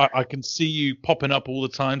know. I can see you popping up all the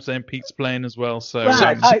time saying Pete's playing as well. So Well,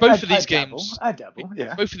 So both of these dabble. games- I dabble,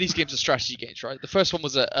 yeah. Both of these games are strategy games, right? The first one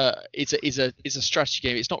was is a strategy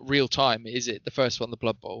game. It's not real time, is it? The first one, the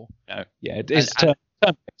Blood Bowl. no, yeah, it is And-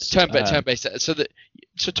 turn-based. Turn-based.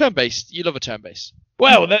 So turn-based. You love a turn-based.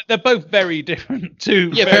 Well, they're both very different too.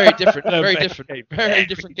 Yeah, very different. Very turn-based different. games. Very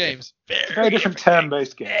different games. Very different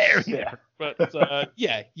turn-based games. Very Yeah. different. But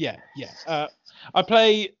yeah. I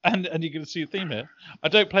play, and you're going to see a theme here. I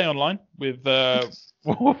don't play online with Warhammer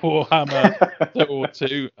Total War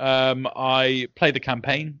 2. I play the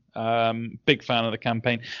campaign. Big fan of the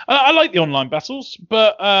campaign. I like the online battles,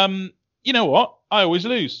 but you know what? I always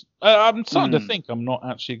lose. I'm starting to think I'm not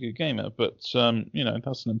actually a good gamer, but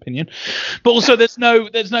that's an opinion. But also, there's no.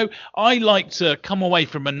 I like to come away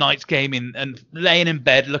from a night's gaming and laying in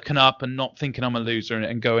bed, looking up, and not thinking I'm a loser,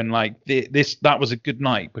 and going like, that was a good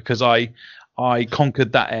night because I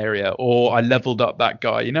conquered that area or I leveled up that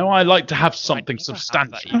guy. You know, I like to have something never have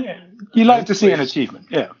substantial. that. Yeah. You like to see an achievement,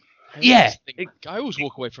 yeah. Yeah. I always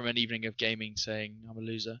walk away from an evening of gaming saying I'm a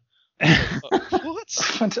loser. What?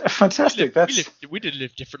 Fantastic. We did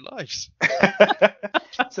live different lives.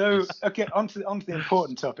 So, okay, on to the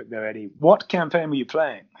important topic there, Eddie. What campaign were you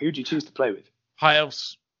playing? Who did you choose to play with? High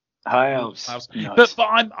elves. High Elves. Nice. Nice. But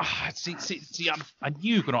I'm see I knew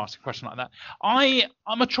you were going to ask a question like that.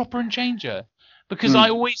 I'm a chopper and changer because I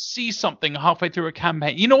always see something halfway through a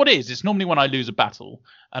campaign. You know what it is? It's normally when I lose a battle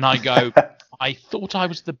and I go, I thought I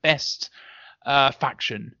was the best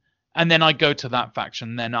faction, and then I go to that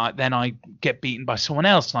faction. Then I get beaten by someone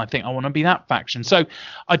else, and I think I want to be that faction. So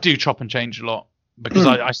I do chop and change a lot. Because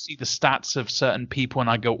I see the stats of certain people and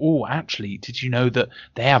I go, oh, actually, did you know that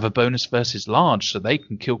they have a bonus versus large, so they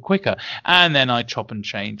can kill quicker? And then I chop and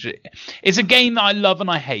change. It's a game that I love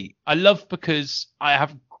and I hate. I love because I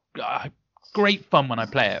have great fun when I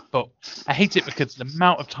play it, but I hate it because the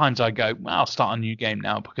amount of times I go, well, I'll start a new game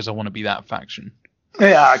now because I want to be that faction.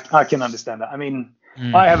 Yeah, I can understand that. I mean,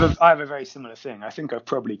 I have a very similar thing. I think I've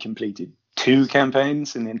probably completed 2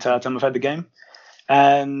 campaigns in the entire time I've had the game.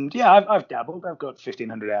 And yeah, I've dabbled. I've got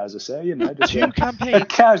 1,500 hours or so, you know, just 2 campaigns, a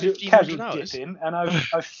casual 1,500 hours? dip in, and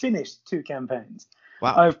I've finished 2 campaigns.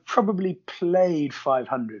 Wow. I've probably played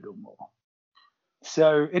 500 or more.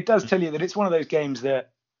 So it does tell you that it's one of those games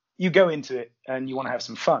that you go into it and you want to have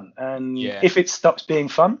some fun. And if it stops being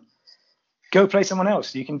fun, go play someone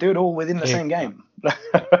else. You can do it all within the same game.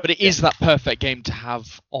 But it is that perfect game to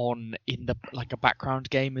have on in the like a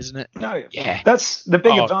background game, isn't it? No, Yeah. that's the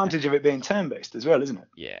big advantage of it being turn-based as well, isn't it?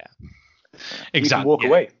 Yeah. Exactly. You can walk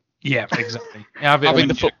away. Yeah, exactly. Having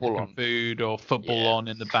the football on. food or football on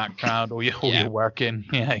in the background, or you're working.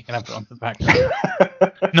 Yeah, you can have it on the background.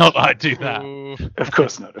 Not that I do that. Ooh. Of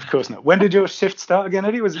course not. When did your shift start again,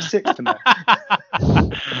 Eddie? Was it 6 tonight?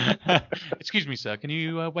 Excuse me, sir. Can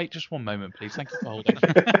you wait just one moment, please? Thank you for holding.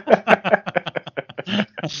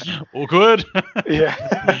 Awkward. Yeah.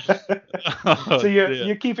 Oh, So dear.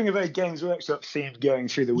 you're keeping a very Games Workshop theme going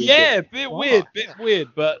through the week. Yeah, bit weird,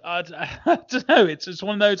 but I don't know. It's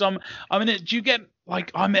one of those. I'm in it. Do you get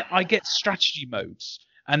like I get strategy modes,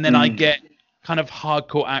 and then I get kind of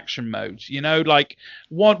hardcore action modes. You know, like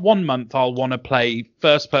one month I'll want to play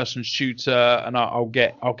first person shooter, and I'll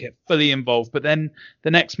get fully involved. But then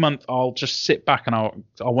the next month I'll just sit back and I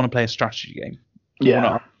want to play a strategy game.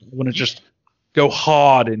 I want to just go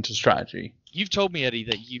hard into strategy. You've told me, Eddie,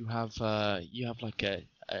 that you have like a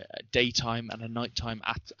daytime and a nighttime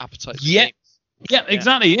appetite for games. Yeah,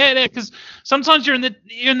 exactly. Yeah, because sometimes you're in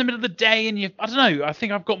the middle of the day and I don't know. I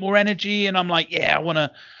think I've got more energy and I'm like, I want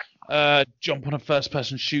to jump on a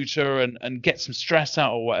first-person shooter and get some stress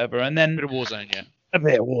out or whatever. And then Bit of Warzone, yeah. a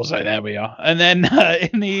bit of Warzone. There we are. And then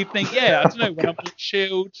in the evening, I don't know, when I'm more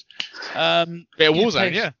chilled. Bit of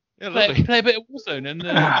Warzone, yeah. Yeah, lovely. Play a bit of Warzone and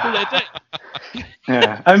call it a day.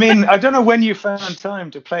 Yeah. I mean, I don't know when you found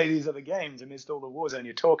time to play these other games amidst all the Warzone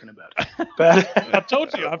you're talking about. But I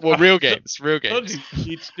told you. Real games. I told you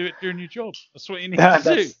need to do it during your job. That's what you need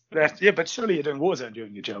to do. Yeah, but surely you're doing Warzone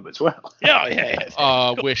during your job as well. Yeah.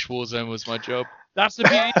 I wish Warzone was my job. That's the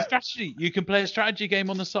beauty of strategy. You can play a strategy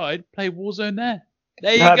game on the side, play Warzone there.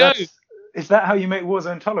 There you go. Is that how you make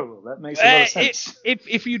Warzone tolerable? That makes a lot of sense.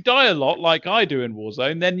 If you die a lot, like I do in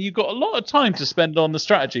Warzone, then you've got a lot of time to spend on the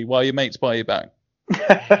strategy while your mates buy you back.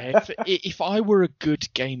 If I were a good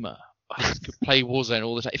gamer, I could play Warzone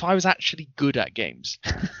all the time. If I was actually good at games,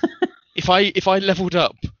 if I leveled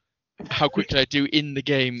up how quickly I do in the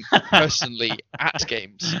game personally at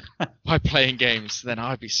games by playing games, then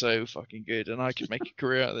I'd be so fucking good and I could make a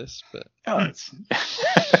career out of this. But yeah.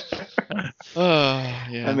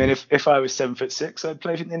 I mean, if I was 7'6", I'd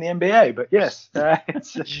play in the NBA. But yes, yeah.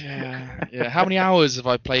 How many hours have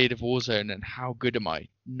I played of Warzone, and how good am I?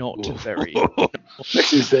 Not very.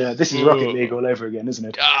 This is Rocket League all over again, isn't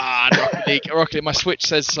it? Rocket League. My Switch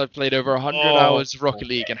says I've played over 100 hours of Rocket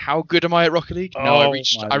League, and how good am I at Rocket League? No,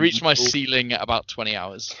 I reached my ceiling at about 20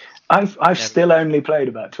 hours. I've still only played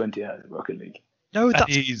about 20 hours of Rocket League. No,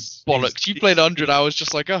 that's bollocks. You played 100 hours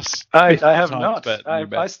just like us. I have not.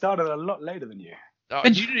 I started a lot later than you.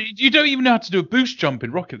 And you don't even know how to do a boost jump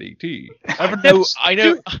in Rocket League, do you? I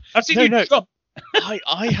know. I've seen you jump.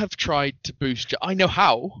 I have tried to boost. I know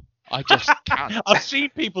how. I just can't. I've seen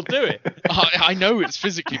people do it. I know it's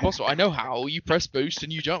physically possible. I know how. You press boost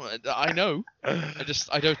and you jump. I know. I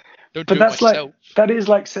don't do it myself. That is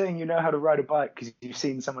like saying you know how to ride a bike because you've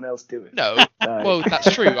seen someone else do it. No. Well,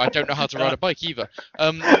 that's true. I don't know how to ride a bike either.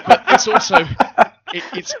 But it's also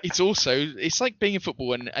it's like being in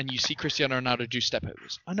football and you see Cristiano Ronaldo do step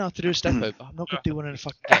overs. I know how to do a step over. I'm not going to do one in a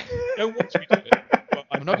fucking game. Don't watch me do it.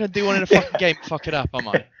 I'm not going to do one in a fucking game. Fuck it up, am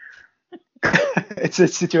I? It's a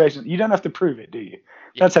situation. You don't have to prove it, do you?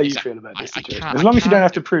 That's how you feel about this situation. As long as you don't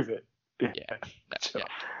have to prove it. Yeah.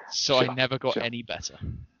 So I never got any better.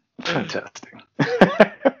 Fantastic.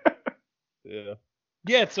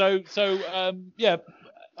 Yeah. So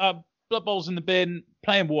Blood Bowl's in the bin.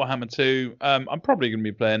 Playing Warhammer 2. I'm probably going to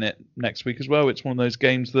be playing it next week as well. It's one of those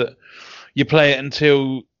games that you play it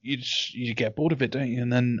until you get bored of it, don't you?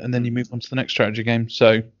 And then you move on to the next strategy game.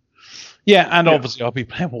 So. Yeah, and obviously I'll be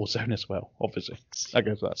playing Warzone as well. Obviously, that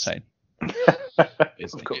goes without saying.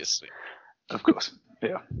 Of course.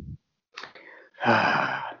 Yeah.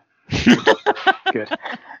 Good.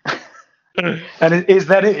 And is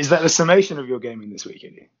that it? Is that the summation of your gaming this week,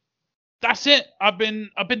 Eddie? That's it. I've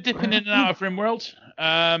been dipping in and out of RimWorld,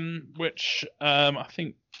 which I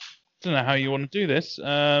think I don't know how you want to do this.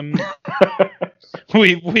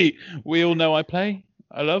 We all know I play.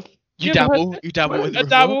 I love. You dabble with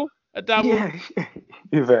RimWorld. A dabble.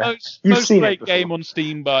 Yeah. Most played game on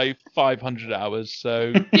Steam by 500 hours.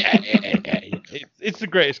 So yeah. It's the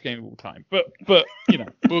greatest game of all time. But you know,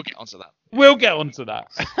 we'll get onto that.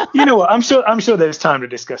 You know what? I'm sure there's time to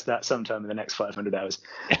discuss that sometime in the next 500 hours.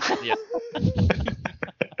 Yeah.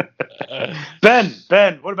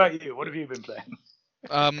 Ben, what about you? What have you been playing?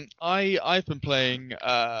 I've been playing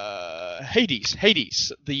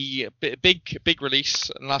Hades, the big release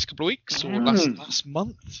in the last couple of weeks or last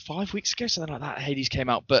month, 5 weeks ago, something like that. Hades came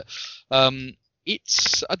out, but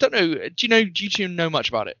it's I don't know. Do you two know much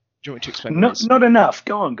about it? Do you want me to explain? Not enough.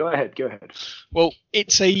 Go ahead. Well,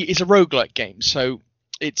 it's a roguelike game, so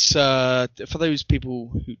it's for those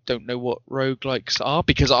people who don't know what roguelikes are,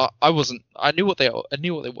 because I knew what they were.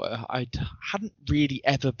 I hadn't really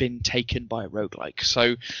ever been taken by a roguelike.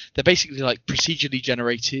 So they're basically like procedurally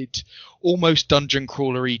generated, almost dungeon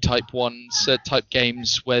crawlery type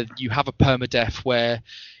games where you have a permadeath where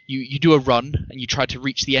you do a run and you try to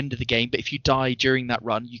reach the end of the game, but if you die during that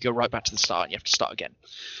run, you go right back to the start and you have to start again.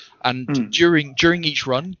 And during each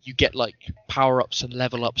run, you get like power-ups and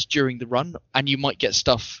level-ups during the run, and you might get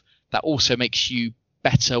stuff that also makes you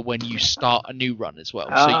better when you start a new run as well.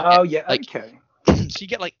 Okay. So you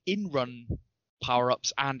get like in-run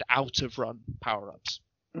power-ups and out-of-run power-ups.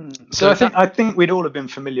 So I think we'd all have been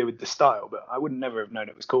familiar with the style, but I would never have known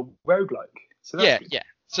it was called roguelike. So that's good.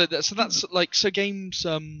 So that's like games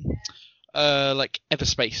like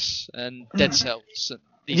Everspace and Dead Cells and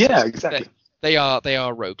these exactly. They are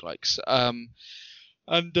roguelikes.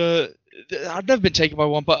 And I've never been taken by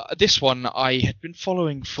one, but this one I had been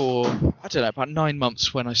following for, I don't know, about 9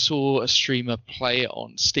 months when I saw a streamer play it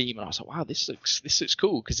on Steam, and I was like, wow, this looks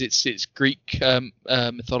cool, because it's Greek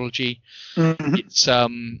mythology. It's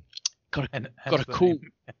got a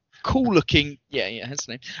cool looking hence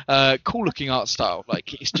the name. Cool looking art style.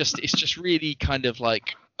 Like it's just really kind of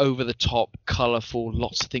like over the top, colourful,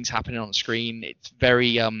 lots of things happening on the screen. It's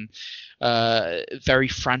very very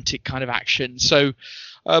frantic kind of action. So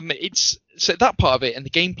that part of it, and the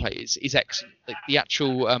gameplay is excellent. Like the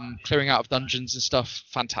actual clearing out of dungeons and stuff,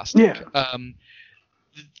 fantastic. Yeah.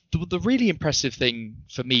 The really impressive thing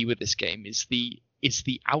for me with this game is the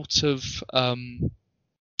out of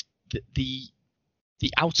the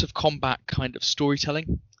out of combat kind of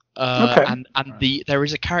storytelling. And there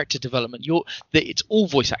is a character development. It's all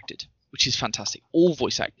voice acted. which is fantastic. All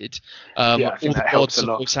voice acted. I All think the that helps gods a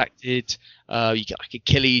are lot. voice acted. You get like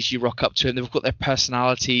Achilles, you rock up to him. They've got their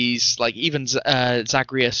personalities. Like even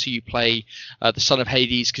Zagreus, who you play, the son of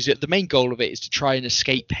Hades, because the main goal of it is to try and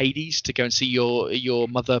escape Hades to go and see your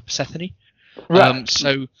mother Persephone. Right.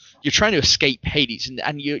 So you're trying to escape Hades,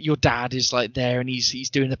 and your dad is like there, and he's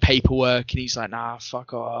doing the paperwork, and he's like, nah,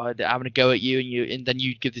 fuck off, I'm gonna go at you, and then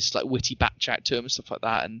you give this like witty back chat to him and stuff like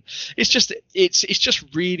that, and it's just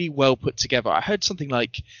really well put together. I heard something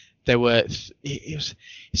like there were it was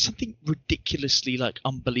something ridiculously like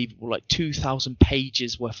unbelievable, like 2,000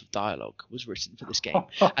 pages worth of dialogue was written for this game,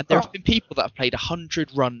 and there have been people that have played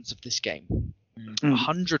 100 runs of this game,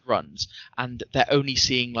 100 runs, and they're only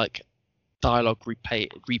seeing like dialogue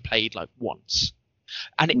replayed like once,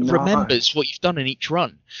 and it remembers what you've done in each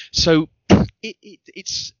run. So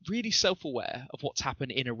it's really self-aware of what's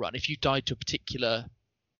happened in a run. If you died to a particular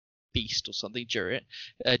beast or something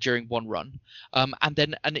during one run,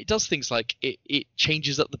 and it does things like it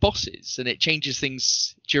changes up the bosses, and it changes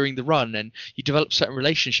things during the run, and you develop certain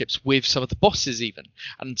relationships with some of the bosses even,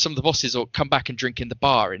 and some of the bosses will come back and drink in the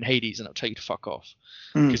bar in Hades, and it'll tell you to fuck off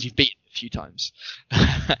because you've beaten it a few times.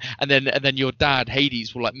 and then your dad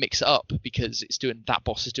Hades will like mix it up because that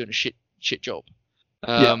boss is doing a shit job.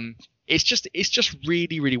 It's just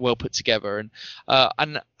really, really well put together,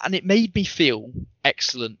 and it made me feel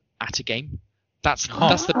excellent at a game. That's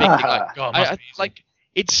the big thing. God,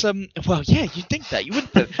 it's well, yeah, you'd think that, you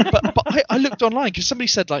wouldn't, but I looked online because somebody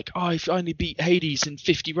said like, oh, I finally beat Hades in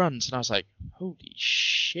 50 runs, and I was like, holy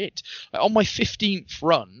shit! Like, on my 15th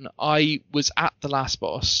run, I was at the last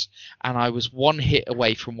boss, and I was one hit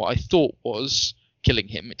away from what I thought was killing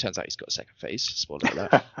him. It turns out he's got a second phase. Spoiler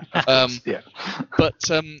alert. Yeah.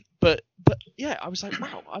 But yeah, I was like,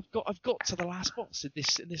 wow, I've got to the last boss in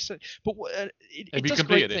this. But it does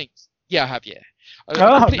great things. Yeah, I have. Yeah.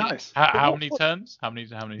 Nice. How many turns? How many?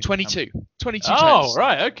 22 turns. Oh,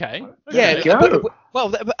 right. Okay. Yeah.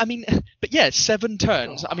 But yeah, 7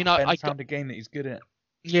 turns. I mean, I found a game that he's good at.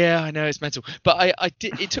 Yeah, I know, it's mental. But I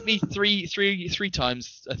did. It took me three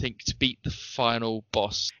times, I think, to beat the final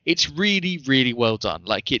boss. It's really, really well done.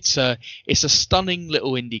 Like it's a stunning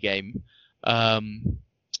little indie game. When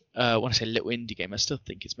I say little indie game, I still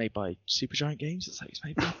think it's made by Supergiant Games. That's how it's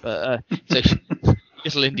made by. But it's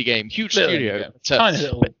a little indie game, huge Little studio,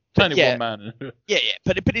 tiny yeah, one man. yeah.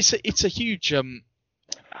 But it's a huge.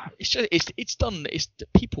 It's done.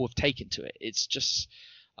 People have taken to it. It's just.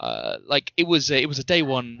 Like it was a day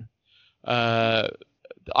one. I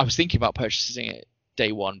was thinking about purchasing it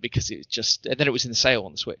day one because it was just, and then it was in the sale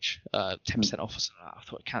on the Switch, 10% off or something. I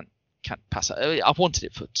thought I can't pass it. I've wanted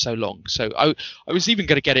it for so long, so I was even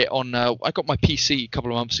going to get it on. I got my PC a couple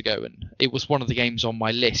of months ago, and it was one of the games on my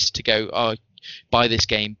list to go. Buy this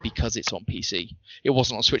game because it's on PC. It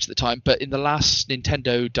wasn't on Switch at the time, but in the last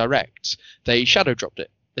Nintendo Direct, they shadow dropped it.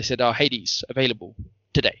 They said, Hades available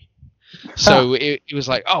today. So it was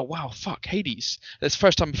like, oh wow, fuck, Hades. That's the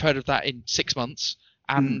first time I've heard of that in 6 months,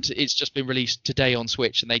 and it's just been released today on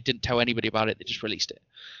Switch, and they didn't tell anybody about it. They just released it,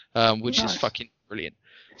 which is fucking brilliant.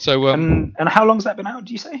 So and how long's that been out?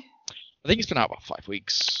 Do you say? I think it's been out about 5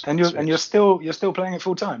 weeks. And you're still playing it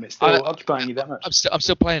full time. It's still occupying you that much. I'm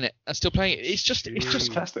still playing it. It's just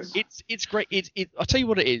fantastic. It's great. I'll tell you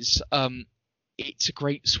what it is. It's a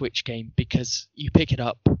great Switch game because you pick it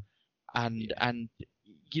up, and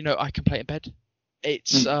you know, I can play it in bed.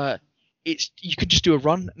 It's you can just do a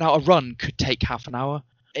run. Now a run could take half an hour.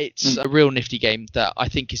 It's a real nifty game that I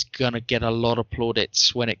think is gonna get a lot of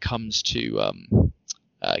plaudits when it comes to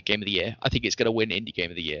Game of the Year. I think it's gonna win Indie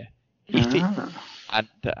Game of the Year. And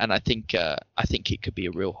I think it could be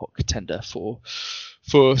a real hot contender for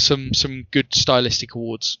some good stylistic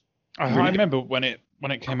awards. I remember when it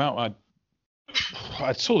came out,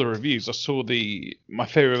 I saw the reviews. I saw my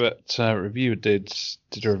favorite reviewer did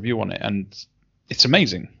a review on it, and it's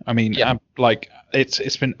amazing. I mean,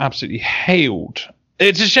 it's been absolutely hailed.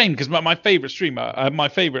 It's a shame because my favorite streamer, my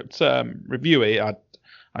favorite reviewer,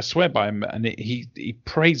 I swear by him, and he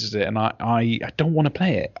praises it, and I don't want to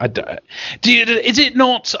play it. Is it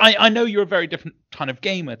not? I know you're a very different kind of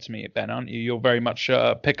gamer to me, Ben, aren't you? You're very much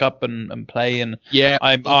pick up and play, and yeah,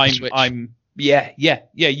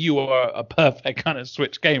 you are a perfect kind of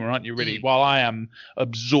Switch gamer, aren't you, really? While I am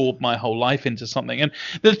absorbed my whole life into something. And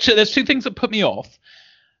there's two things that put me off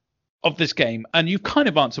of this game, and you've kind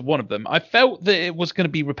of answered one of them. I felt that it was going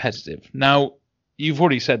to be repetitive. Now, you've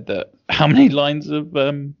already said that. How many lines of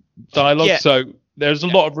dialogue? Yeah. So there's a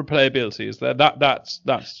lot of replayability. Is there? That's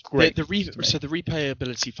great. So the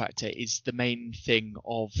replayability factor is the main thing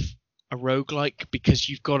of a roguelike because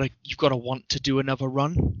you've got to want to do another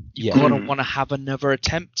run. You've Yeah. got to want to have another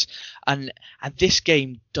attempt, and this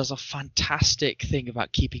game does a fantastic thing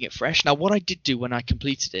about keeping it fresh. Now, what I did do when I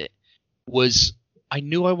completed it was I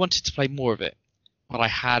knew I wanted to play more of it, but I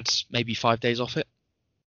had maybe 5 days off it,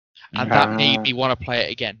 and that made me want to play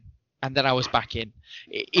it again. And then I was back in.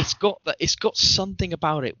 It's got something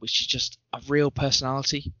about it which is just a real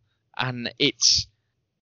personality, and I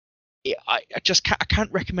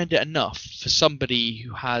can't recommend it enough for somebody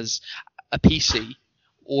who has a PC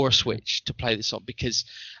or a Switch to play this on, because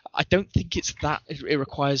I don't think it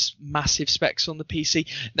requires massive specs on the PC.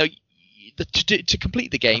 Now, to complete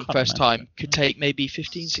the game first time could take maybe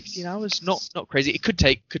 15, 16 hours. Not crazy. It could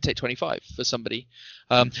take 25 for somebody.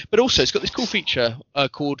 But also it's got this cool feature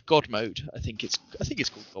called God Mode. I think it's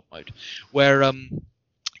called God Mode, where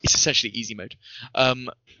it's essentially easy mode,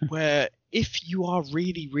 where if you are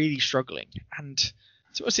really, really struggling, and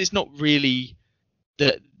so it's not really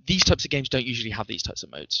these types of games don't usually have these types of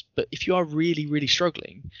modes, but if you are really, really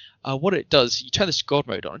struggling, what it does, you turn this to God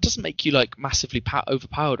Mode on. It doesn't make you like massively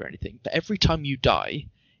overpowered or anything, but every time you die,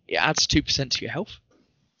 it adds 2% to your health,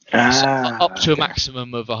 up to a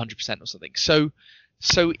maximum of 100% or something.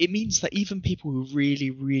 So it means that even people who really,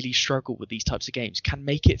 really struggle with these types of games can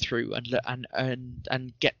make it through and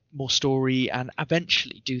get more story and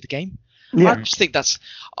eventually do the game. Yeah. I just think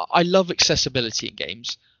I love accessibility in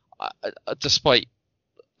games, despite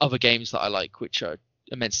other games that I like, which are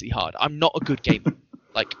immensely hard. I'm not a good gamer.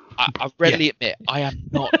 Like, I readily admit, I am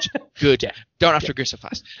not good. Don't have to agree so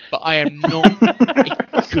fast, but I am not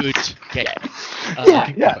a good gamer.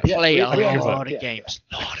 Play a lot of games.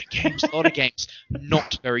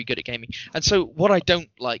 Not very good at gaming. And so what I don't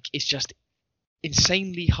like is just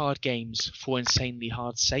insanely hard games for insanely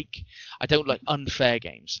hard sake. I don't like unfair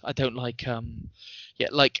games. I don't like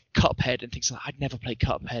like Cuphead and things like that. I'd never play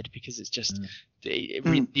Cuphead because it's just the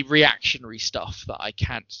reactionary stuff that I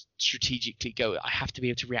can't strategically go. I have to be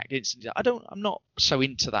able to react instantly. I'm not so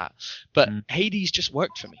into that. But Hades just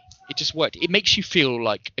worked for me. It just worked. It makes you feel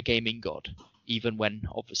like a gaming god, even when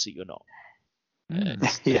obviously you're not.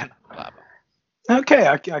 Okay,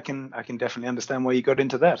 I can definitely understand why you got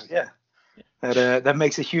into that. Yeah. That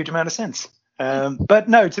makes a huge amount of sense. But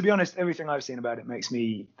no, to be honest, everything I've seen about it makes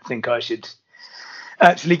me think I should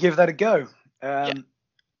actually give that a go.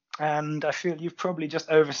 And I feel you've probably just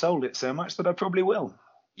oversold it so much that I probably will.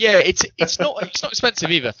 Yeah, it's not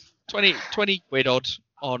expensive either. 20 quid odd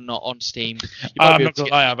on Steam. I'm not gonna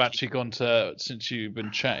lie, I've actually gone to, since you've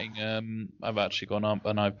been chatting, I've actually gone up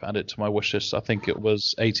and I've added to my wish list. I think it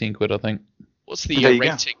was 18 quid, I think. What's the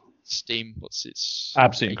rating? Steam, what's its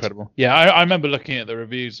absolutely incredible. Yeah, I remember looking at the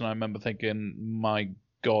reviews and I remember thinking, my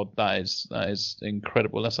god, that is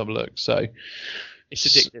incredible. Let's have a look. So it's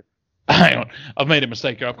addictive. Hang on, I've made a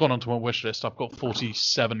mistake here. I've gone onto my wish list. I've got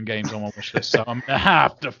 47 games on my wish list, so I'm gonna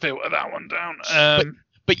have to filter that one down.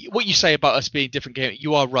 But what you say about us being different game,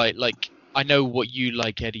 you are right. Like, I know what you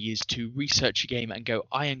like, Eddie, is to research a game and go,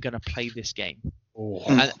 I am going to play this game.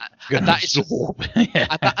 And that is,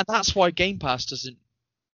 and that's why Game Pass doesn't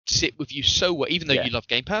sit with you so well, even though you love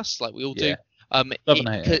Game Pass, like we all do.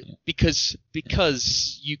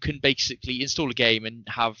 Because you can basically install a game and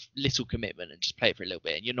have little commitment and just play it for a little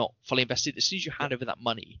bit, and you're not fully invested. As soon as you hand over that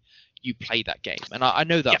money, you play that game, and I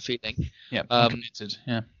know that feeling. Yeah, committed.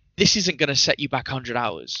 Yeah. This isn't going to set you back 100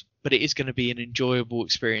 hours, but it is going to be an enjoyable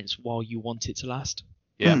experience while you want it to last.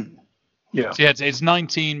 Yeah. Yeah. So it's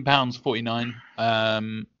 £19.49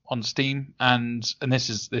 on Steam, and this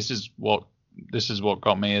is what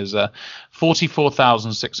got me is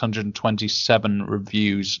 44,627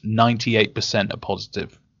 reviews, 98% are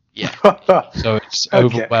positive. Yeah. So it's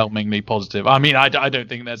overwhelmingly positive. I mean, I don't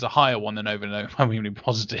think there's a higher one than overwhelmingly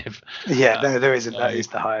positive. Yeah, no, there isn't. That is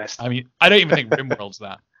the highest. I mean, I don't even think RimWorld's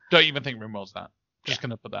that. Just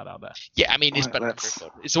gonna put that out there. Yeah, I mean, it's better than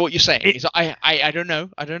RimWorld. It's what you're saying. I don't know.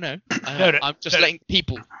 I'm just letting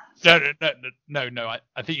people. No.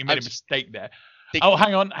 I think you made a mistake there. Oh,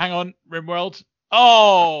 hang on, RimWorld.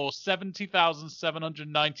 Oh,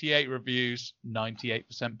 70,798 reviews,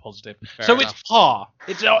 98% positive. Fair enough. It's par.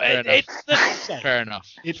 It's the same. Fair enough.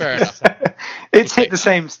 Fair enough. It's hit the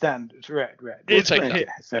same standard. Right. It's hit the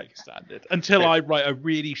same standard. Until I write a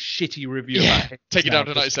really shitty review about it. Take it down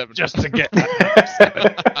to 97. Just to get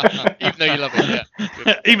that. Even though you love it,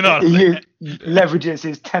 yeah. Even though he leverages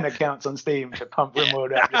his 10 accounts on Steam to pump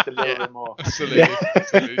RimWorld out just a little bit more. Absolutely.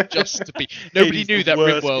 Just to be. Nobody knew that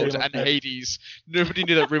RimWorld and Hades. Nobody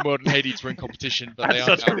knew that RimWorld and Hades were in competition, but they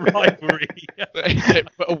are such a rivalry.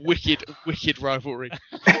 A wicked rivalry.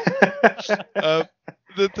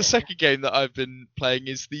 The second game that I've been playing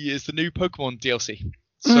is the new Pokemon DLC.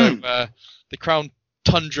 So the Crown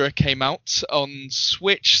Tundra came out on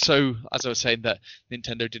Switch. So as I was saying, that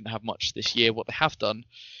Nintendo didn't have much this year. What they have done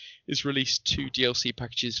is released 2 DLC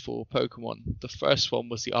packages for Pokemon. The first one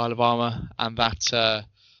was the Isle of Armor, and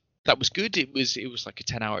that was good. It was like a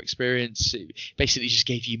 10-hour experience. It basically just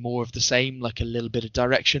gave you more of the same, like a little bit of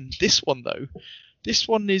direction. This one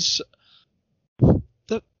is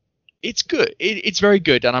it's good. It's very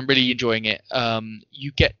good, and I'm really enjoying it.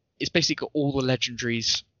 It's basically got all the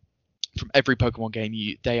legendaries from every Pokemon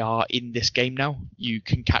game. They are in this game now. You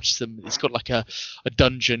can catch them. It's got like a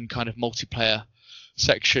dungeon kind of multiplayer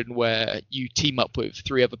section where you team up with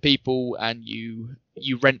 3 other people and you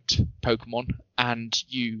rent Pokemon, and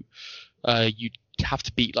you have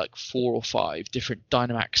to beat like 4 or 5 different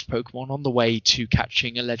Dynamax Pokemon on the way to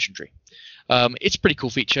catching a legendary. It's a pretty cool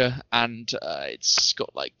feature, and it's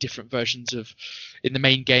got like different versions of. In the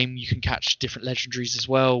main game, you can catch different legendaries as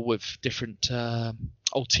well, with different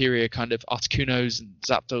ulterior kind of Articunos and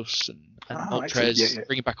Zapdos and Moltres,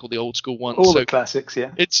 bringing back all the old school ones. All the classics,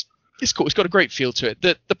 yeah. It's cool. It's got a great feel to it.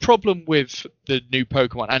 The problem with the new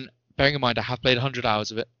Pokemon, and bearing in mind I have played 100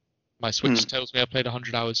 hours of it, my Switch tells me I played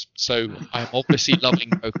 100 hours, so I'm obviously loving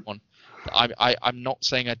Pokemon. I'm not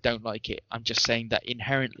saying I don't like it. I'm just saying that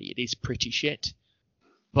inherently it is pretty shit.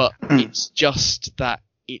 But it's just that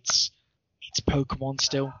it's Pokemon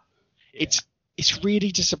still. Yeah. It's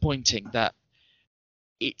really disappointing that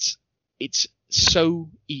it's so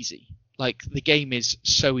easy. Like the game is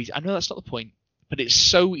so easy. I know that's not the point, but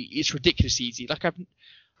it's ridiculously easy. Like I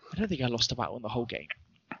don't think I lost a battle in the whole game.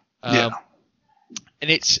 And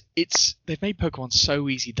they've made Pokemon so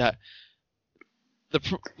easy that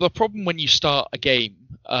the problem when you start a game,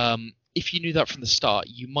 if you knew that from the start,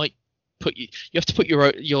 you might you have to put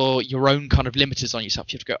your own kind of limiters on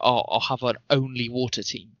yourself. You have to go, I'll have an only water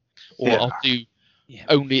team, or I'll do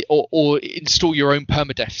only, or install your own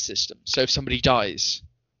permadeath system. So if somebody dies,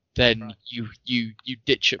 then you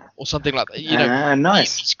ditch them or something like that. You know,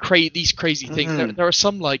 nice. These crazy things. There are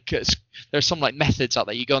some like methods out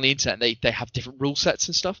there. You go on the internet, and they have different rule sets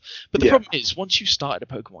and stuff. But the problem is, once you started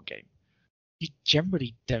a Pokemon game, you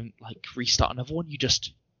generally don't like restart another one. You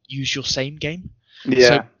just use your same game. Yeah.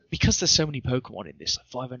 So because there's so many Pokemon in this, like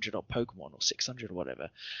 500 odd Pokemon or 600 or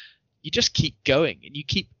whatever, you just keep going and you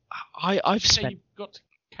keep. I've spent. You've got to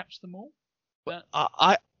catch them all.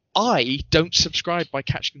 I don't subscribe by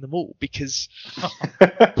catching them all because.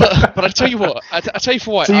 but I tell you what. I tell you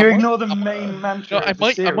for what. So you ignore the main mantra. No, I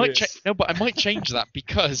might change that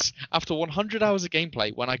because after 100 hours of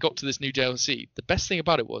gameplay, when I got to this new DLC, the best thing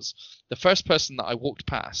about it was the first person that I walked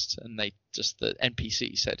past, and the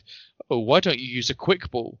NPC said, "Oh, why don't you use a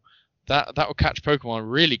quick ball? That will catch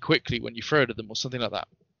Pokemon really quickly when you throw it at them or something like that."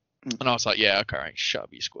 And I was like, "Yeah, okay, right, shut up,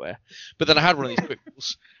 you square." But then I had one of these quick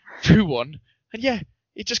balls, threw one, and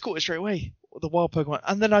it just caught it straight away, the wild Pokemon.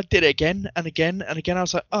 And then I did it again and again and again. I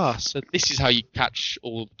was like, so this is how you catch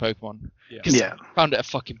all the Pokemon. Because I found it a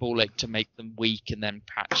fucking ball ache to make them weak and then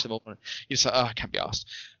patch them up. You're just like, I can't be arsed.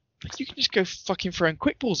 But you can just go fucking throwing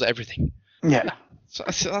quick balls at everything. Yeah. So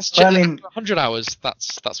that's well, 100 hours,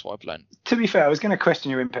 that's what I've learned. To be fair, I was going to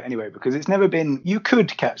question your input anyway, because it's never been, you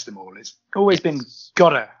could catch them all. It's always been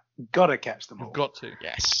gotta catch them all. You've got to.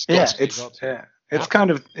 Yes. It's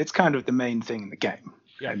kind of the main thing in the game.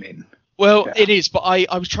 Yeah. I mean, it is, but I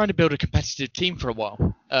was trying to build a competitive team for a while.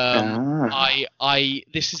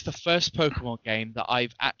 This is the first Pokemon game that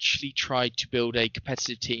I've actually tried to build a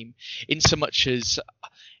competitive team, in so much as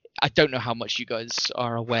I don't know how much you guys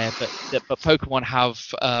are aware, but Pokemon have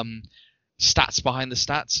stats behind the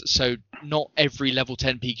stats. So not every level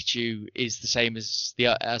 10 Pikachu is the same as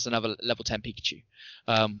another level 10 Pikachu.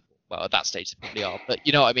 Well, at that stage they probably are, but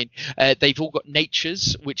you know what I mean. They've all got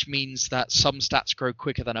natures, which means that some stats grow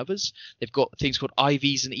quicker than others. They've got things called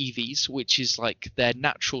IVs and EVs, which is like their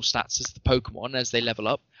natural stats as the Pokemon as they level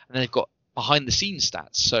up, and then they've got behind the scenes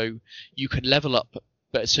stats, so you can level up,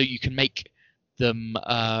 but so you can make them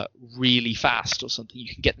really fast or something. You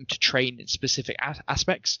can get them to train in specific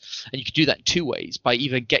aspects, and you can do that in 2 ways: by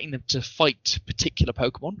either getting them to fight particular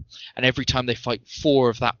Pokemon, and every time they fight 4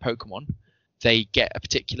 of that Pokemon, they get a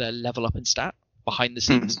particular level up in stat behind the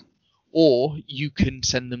scenes, or you can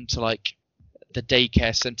send them to like the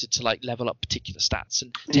daycare center to like level up particular stats,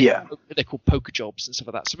 and they're called Pokejobs and stuff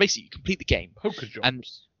like that. So basically, you complete the game. Pokejobs. And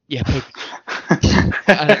Pokejobs.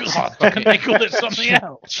 They called it something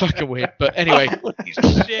else. It's fucking weird, but anyway.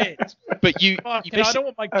 Shit. But you I don't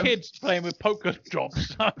want my kids playing with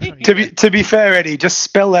Pokejobs. to be fair, Eddie, just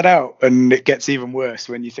spell that out, and it gets even worse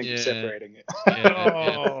when you think you're separating it.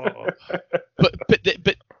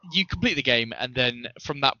 But you complete the game, and then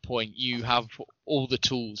from that point, you have all the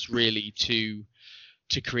tools really to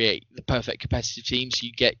to create the perfect competitive teams.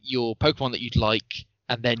 You get your Pokemon that you'd like,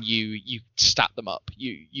 and then you stat them up.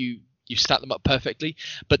 You stat them up perfectly.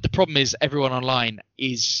 But the problem is everyone online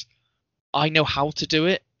is, I know how to do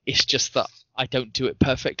it. It's just that I don't do it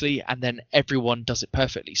perfectly, and then everyone does it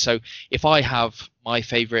perfectly. So if I have my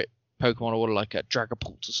favorite Pokemon or like a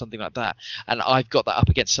Dragapult or something like that, and I've got that up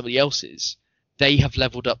against somebody else's, they have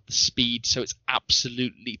leveled up the speed, so it's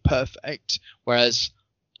absolutely perfect. Whereas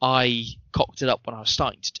I cocked it up when I was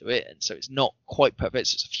starting to do it, and so it's not quite perfect.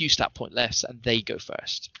 So it's a few stat point less, and they go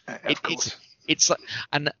first. Of course. It's like,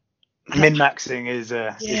 and min-maxing is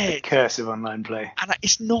the curse of online play. And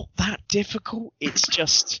it's not that difficult. It's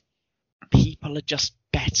just people are just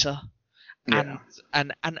better. Yeah.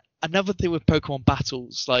 And another thing with Pokemon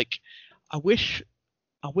battles, like I wish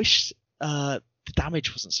the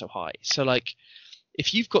damage wasn't so high. So like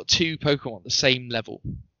if you've got two Pokemon the same level,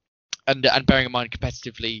 and bearing in mind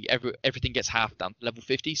competitively everything gets halved down to level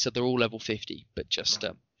 50, so they're all level 50, but just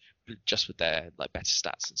with their like better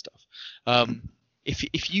stats and stuff.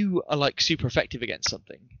 If you are like super effective against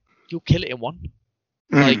something, you'll kill it in one.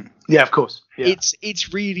 Like yeah, of course. Yeah.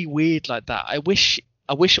 It's really weird like that. I wish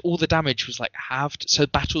all the damage was like halved, so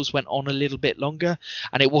battles went on a little bit longer,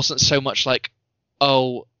 and it wasn't so much like,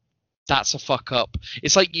 oh, that's a fuck up.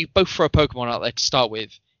 It's like you both throw a Pokemon out there to start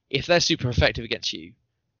with. If they're super effective against you,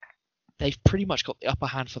 they've pretty much got the upper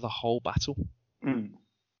hand for the whole battle.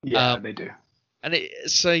 Yeah, they do. And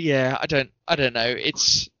I don't know.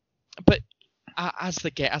 But as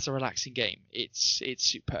a relaxing game, it's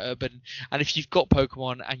superb. And if you've got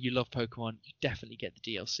Pokemon and you love Pokemon, you definitely get the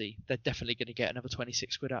DLC. They're definitely going to get another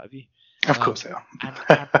 26 quid out of you. Of course they are.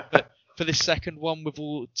 And for this second one, with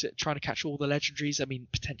trying to catch all the legendaries, I mean,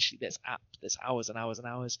 potentially there's hours and hours and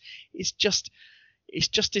hours. It's just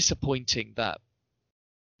disappointing that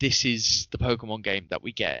this is the Pokemon game that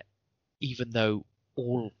we get, even though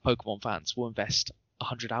all Pokemon fans will invest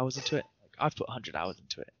 100 hours into it. Like, I've put 100 hours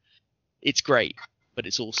into it. It's great, but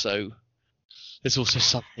there's also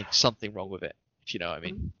something wrong with it, if you know what I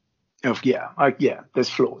mean. Yeah, there's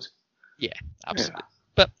flaws. Yeah, absolutely. Yeah.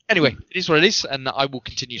 But anyway, it is what it is, and I will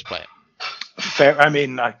continue to play it. Fair. I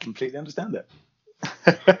mean, I completely understand that.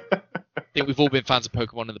 I think we've all been fans of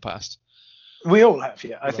Pokemon in the past. We all have,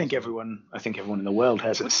 yeah. I think everyone in the world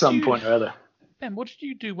has at some point or other. Ben, what did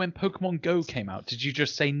you do when Pokemon Go came out? Did you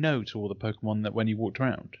just say no to all the Pokemon that when you walked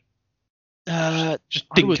around? Just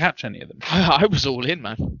didn't catch any of them. I was all in,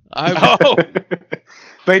 man. But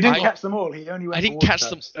he didn't catch them all. He only went. I didn't catch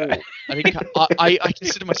them all. I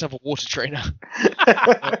consider myself a water trainer.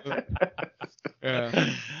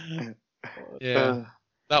 Yeah.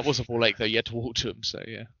 That was a full lake though. You had to walk to them, so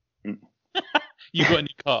yeah. You got a new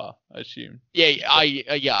car, I assume. Yeah,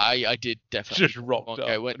 I did definitely. Just rocked up.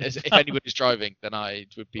 If anybody's driving, then I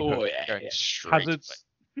would be going straight. Hazards.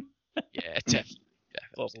 Yeah, definitely.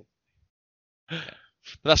 Yeah.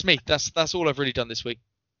 But that's me. That's all I've really done this week.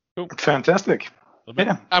 Cool. Fantastic.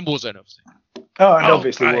 Yeah. And Warzone, obviously. Oh, and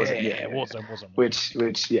obviously Warzone. Yeah, Warzone.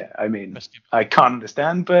 Which, yeah, I mean, I can't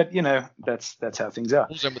understand, but you know, that's how things are.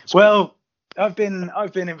 Well, I've been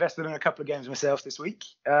invested in a couple of games myself this week.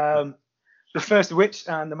 The first of which,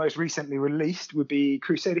 and the most recently released, would be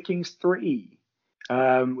Crusader Kings 3,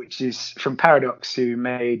 which is from Paradox, who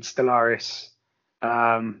made Stellaris,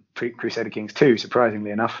 Crusader Kings 2,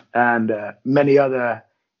 surprisingly enough, and many other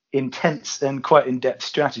intense and quite in-depth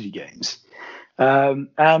strategy games. And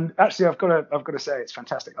actually, I've got to say it's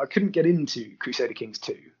fantastic. I couldn't get into Crusader Kings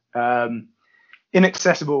 2.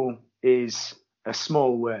 Inaccessible is a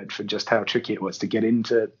small word for just how tricky it was to get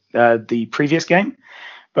into the previous game.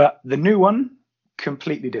 But the new one,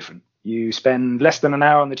 completely different. You spend less than an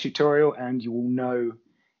hour on the tutorial and you will know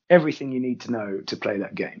everything you need to know to play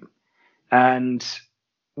that game. And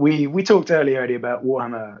we talked earlier, Eddie, about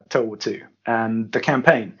Warhammer Total War 2 and the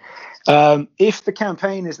campaign. If the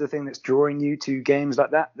campaign is the thing that's drawing you to games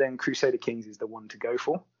like that, then Crusader Kings is the one to go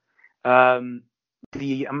for.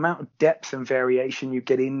 The amount of depth and variation you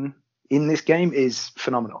get in this game is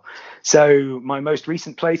phenomenal. So my most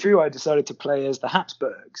recent playthrough, I decided to play as the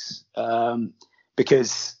Habsburgs,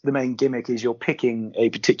 because the main gimmick is you're picking a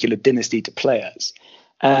particular dynasty to play as.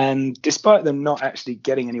 And despite them not actually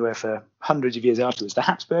getting anywhere for hundreds of years afterwards, the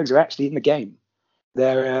Habsburgs are actually in the game.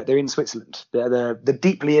 They're in Switzerland. They're the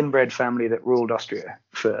deeply inbred family that ruled Austria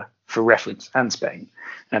for reference, and Spain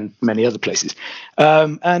and many other places.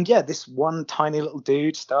 And yeah, this one tiny little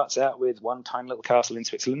dude starts out with one tiny little castle in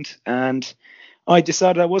Switzerland, and I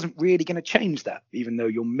decided I wasn't really going to change that, even though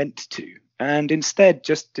you're meant to, and instead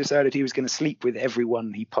just decided he was going to sleep with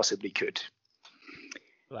everyone he possibly could.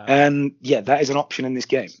 Wow. And yeah, that is an option in this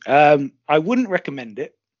game. I wouldn't recommend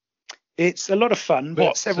it. It's a lot of fun, but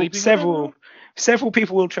What, sleeping with everyone? several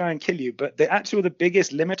people will try and kill you. But the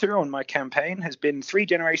biggest limiter on my campaign has been 3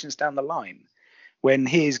 generations down the line, when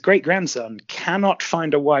his great grandson cannot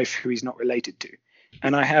find a wife who he's not related to.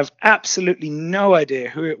 And I have absolutely no idea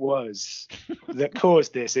who it was that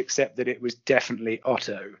caused this, except that it was definitely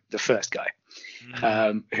Otto, the first guy,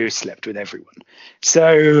 who slept with everyone.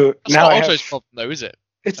 So That's now not I Otto's have, problem, though, is it?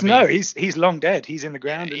 it's I no, mean- he's long dead. He's in the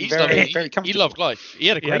ground and He's very, lovely. very He comfortable. loved life. He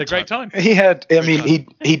had a He had a great time. He had, I mean, Great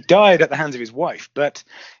he died at the hands of his wife, but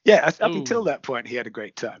yeah, up Ooh. until that point, he had a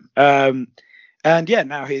great time. And yeah,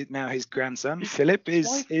 now his grandson Philip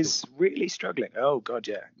is really struggling. Oh God,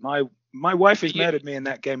 yeah. My wife has Yeah. murdered me in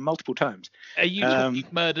that game multiple times. Are you talking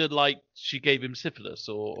murder like she gave him syphilis,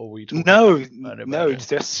 or were you talking No, about no, murder? it's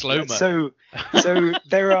just Slow murder. So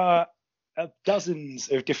there are dozens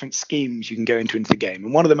of different schemes you can go into the game,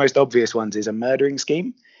 and one of the most obvious ones is a murdering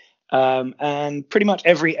scheme. And pretty much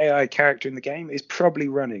every AI character in the game is probably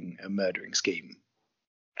running a murdering scheme.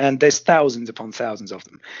 And there's thousands upon thousands of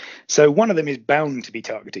them. So one of them is bound to be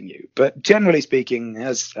targeting you. But generally speaking,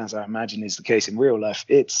 as I imagine is the case in real life,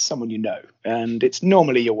 it's someone you know. And it's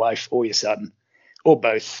normally your wife or your son, or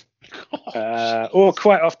both. Or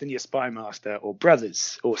quite often your spy master, or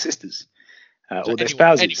brothers, or sisters, or their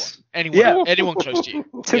spouses. Anyone close to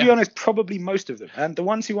you. To be honest, probably most of them. And the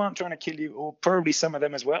ones who aren't trying to kill you, or probably some of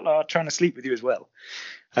them as well, are trying to sleep with you as well.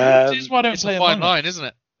 This is why I don't It's play a fine Among Us. line, isn't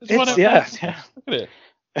it? This is why I It's, don't yeah, play- yeah. Look at it.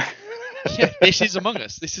 Yeah, this is Among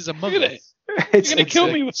Us. This is Among Look at Us. it. You're going to kill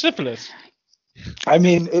me with syphilis. I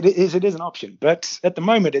mean, it is an option, but at the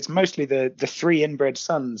moment, it's mostly the 3 inbred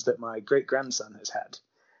sons that my great grandson has had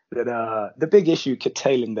that are the big issue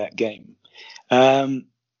curtailing that game.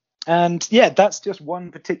 And yeah, that's just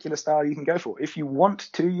one particular style you can go for. If you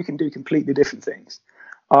want to, you can do completely different things.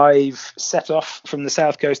 I've set off from the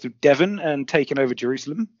south coast of Devon and taken over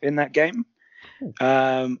Jerusalem in that game.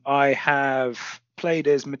 I have played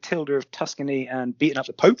as Matilda of Tuscany and beaten up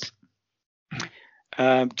the Pope.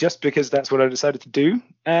 Just because that's what I decided to do.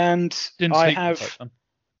 And Didn't I sleep have. with them.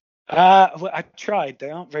 Well, I tried.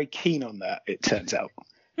 They aren't very keen on that, it turns out.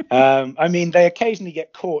 I mean, they occasionally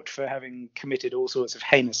get caught for having committed all sorts of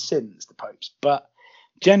heinous sins, the popes. But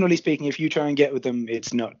generally speaking, if you try and get with them,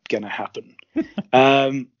 it's not going to happen.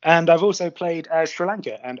 And I've also played as Sri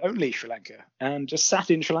Lanka and only Sri Lanka, and just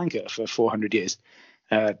sat in Sri Lanka for 400 years.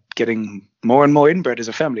 Getting more and more inbred as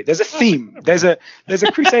a family. There's a theme. There's a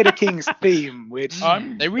Crusader Kings theme, which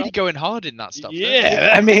They're really going hard in that stuff.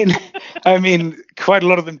 Yeah. I mean, quite a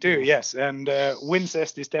lot of them do, yes. And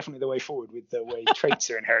Wincest is definitely the way forward with the way traits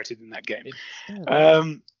are inherited in that game.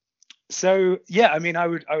 So yeah, I mean, I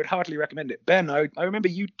would heartily recommend it. Ben, I remember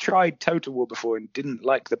you tried Total War before and didn't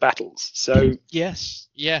like the battles. So Yes.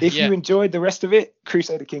 Yeah. if you enjoyed the rest of it,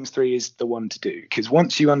 Crusader Kings 3 is the one to do, because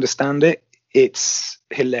once you understand it, it's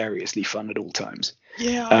hilariously fun at all times.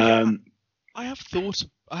 Yeah. I have thought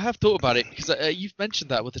about it because you've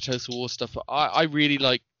mentioned that with the Total War stuff. I really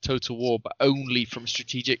like Total War, but only from a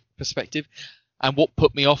strategic perspective. And what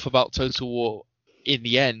put me off about Total War in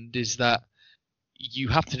the end is that you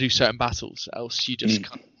have to do certain battles, else you just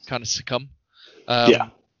kind of succumb. Yeah.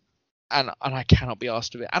 And I cannot be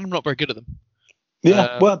asked of it, and I'm not very good at them.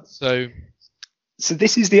 Yeah, So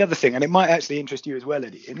this is the other thing, and it might actually interest you as well,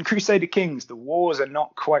 Eddie. In Crusader Kings, the wars are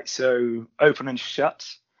not quite so open and shut.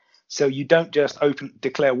 So you don't just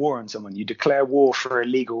declare war on someone. You declare war for a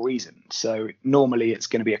legal reason. So normally it's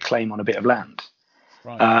going to be a claim on a bit of land.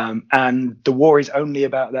 Right. And the war is only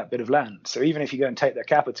about that bit of land. So even if you go and take their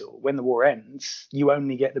capital, when the war ends, you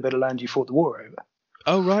only get the bit of land you fought the war over.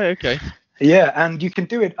 Oh, right, okay. Yeah, and you can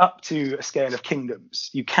do it up to a scale of kingdoms.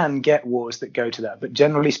 You can get wars that go to that, but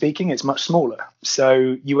generally speaking, it's much smaller.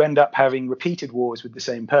 So you end up having repeated wars with the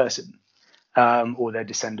same person, or their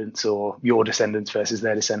descendants, or your descendants versus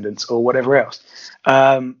their descendants, or whatever else.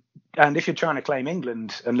 And if you're trying to claim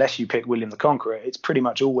England, unless you pick William the Conqueror, it's pretty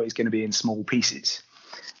much always going to be in small pieces,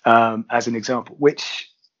 as an example, which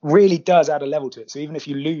really does add a level to it. So even if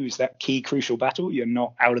you lose that key crucial battle, you're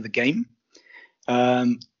not out of the game.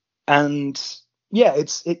 And yeah,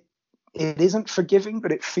 it isn't forgiving,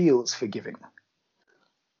 but it feels forgiving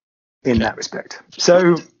in that respect.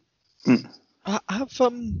 So, is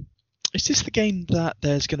this the game that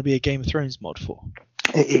there's going to be a Game of Thrones mod for?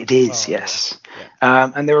 it is, yes.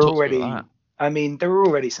 And there are Talk already, about that. I mean, there were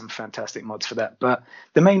already some fantastic mods for that. But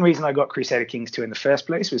the main reason I got Crusader Kings 2 in the first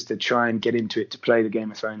place was to try and get into it to play the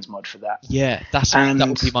Game of Thrones mod for that. Yeah, that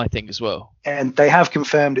would be my thing as well. And they have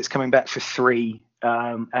confirmed it's coming back for 3.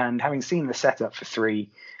 And having seen the setup for 3,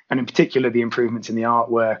 and in particular the improvements in the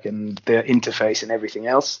artwork and the interface and everything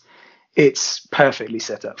else, it's perfectly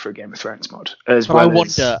set up for a Game of Thrones mod. But I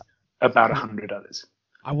wonder, about 100 others.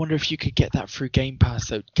 I wonder if you could get that through Game Pass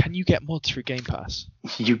though. Can you get mods through Game Pass?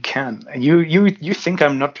 You can. You think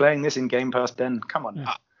I'm not playing this in Game Pass, Ben? Come on.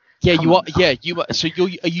 Yeah, Come you are. on now. Yeah, you are. So are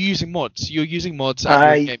you using mods? You're using mods and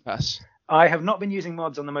you're in Game Pass. I have not been using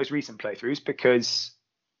mods on the most recent playthroughs because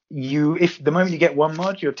if the moment you get one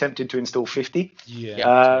mod, you're tempted to install 50.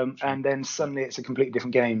 And then suddenly it's a completely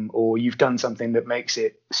different game, or you've done something that makes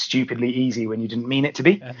it stupidly easy when you didn't mean it to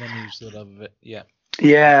be. And then you lose the love of it. Yeah.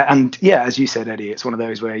 Yeah, and yeah, as you said, Eddie, it's one of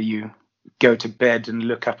those where you go to bed and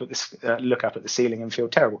look up at the ceiling and feel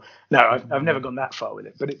terrible. No, I've never gone that far with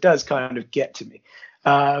it, but it does kind of get to me,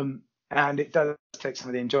 and it does take some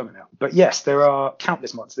of the enjoyment out. But yes, there are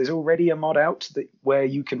countless mods. There's already a mod out where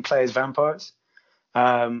you can play as vampires,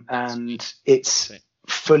 and it's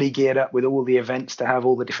fully geared up with all the events to have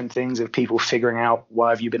all the different things of people figuring out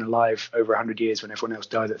why have you been alive over 100 years when everyone else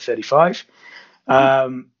died at 35.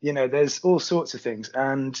 There's all sorts of things,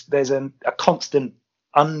 and there's a constant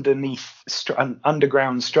underground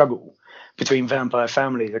struggle between vampire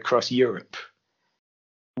families across Europe,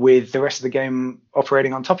 with the rest of the game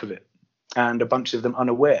operating on top of it, and a bunch of them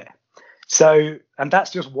unaware. So, and that's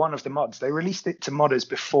just one of the mods. They released it to modders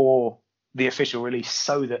before the official release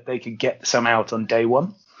so that they could get some out on day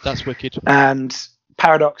one. That's wicked. And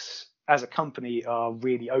Paradox, as a company, are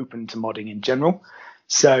really open to modding in general.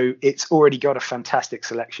 So it's already got a fantastic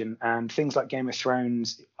selection, and things like Game of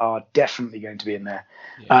Thrones are definitely going to be in there.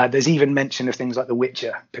 Yeah. There's even mention of things like The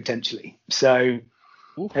Witcher, potentially. So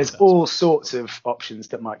there's all sorts of options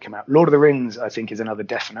that might come out. Lord of the Rings, I think, is another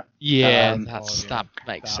definite. Yeah, that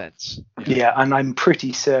makes sense. Yeah, and I'm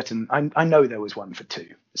pretty certain, I know there was one for 2.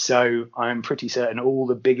 So I'm pretty certain all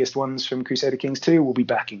the biggest ones from Crusader Kings 2 will be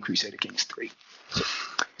back in Crusader Kings 3.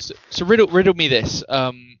 So riddle me this.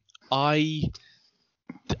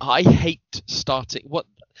 I hate starting.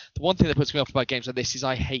 The one thing that puts me off about games like this is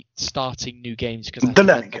I hate starting new games because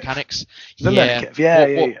I hate mechanics. Learning curve.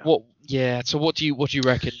 Yeah. So what do you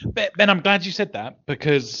reckon? Ben, I'm glad you said that,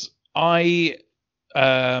 because I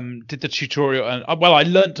did the tutorial, and I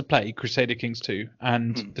learned to play Crusader Kings 2,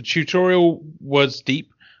 and the tutorial was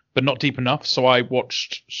deep, but not deep enough. So I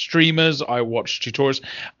watched streamers, I watched tutorials,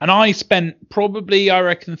 and I spent probably, I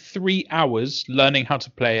reckon, 3 hours learning how to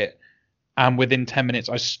play it. And within 10 minutes,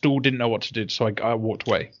 I still didn't know what to do, so I walked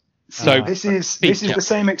away. So this is the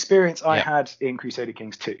same experience I had in Crusader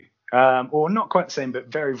Kings 2, or not quite the same, but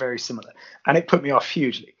very, very similar, and it put me off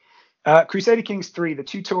hugely. Crusader Kings 3, the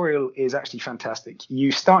tutorial is actually fantastic.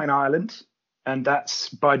 You start in Ireland, and that's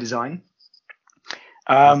by design.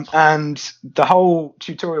 And the whole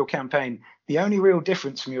tutorial campaign, the only real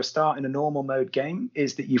difference from your start in a normal mode game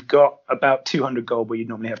is that you've got about 200 gold where you'd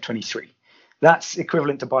normally have 23. That's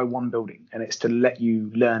equivalent to buy one building, and it's to let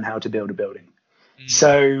you learn how to build a building.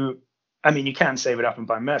 So, I mean, you can save it up and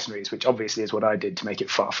buy mercenaries, which obviously is what I did to make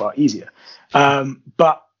it far, far easier.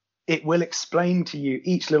 But it will explain to you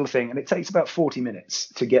each little thing, and it takes about 40 minutes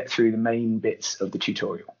to get through the main bits of the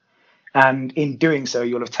tutorial. And in doing so,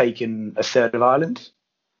 you'll have taken a third of Ireland,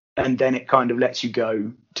 and then it kind of lets you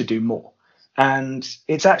go to do more. And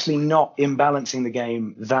it's actually not imbalancing the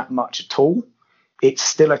game that much at all. It's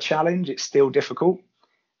still a challenge. It's still difficult.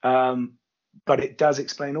 But it does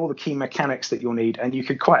explain all the key mechanics that you'll need. And you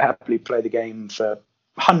could quite happily play the game for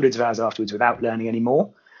hundreds of hours afterwards without learning any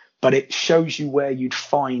more. But it shows you where you'd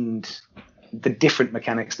find the different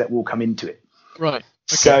mechanics that will come into it. Right. Okay.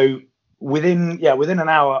 So within an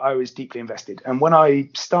hour, I was deeply invested. And when I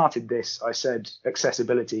started this, I said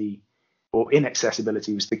accessibility or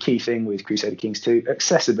inaccessibility was the key thing with Crusader Kings 2.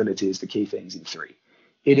 Accessibility is the key things in 3.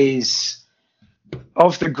 It is,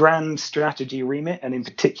 of the grand strategy remit, and in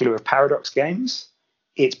particular of Paradox games,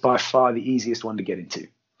 it's by far the easiest one to get into.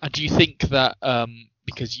 And do you think that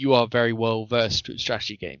because you are very well versed with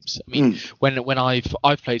strategy games? I mean, when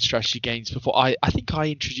I've played strategy games before, I think I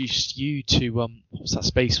introduced you to what was that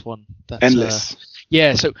space one? That's, Endless.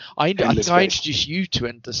 Yeah, so I think I introduced you to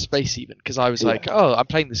Endless Space even, because I was like, oh, I'm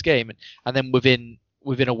playing this game, and then within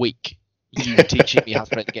a week, you teaching me how to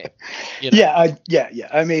play the game. You know? Yeah.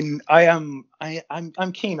 I mean, I'm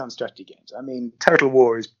keen on strategy games. I mean, Total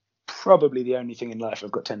War is probably the only thing in life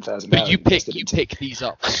I've got 10,000 hours. But you pick these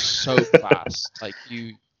up so fast, like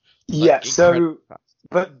you. Yeah. So, fast.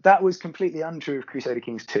 But that was completely untrue of Crusader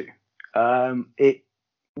Kings 2. It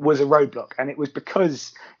was a roadblock, and it was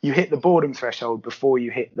because you hit the boredom threshold before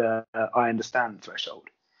you hit the I understand threshold.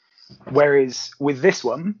 Whereas with this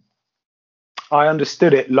one, I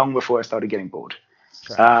understood it long before I started getting bored.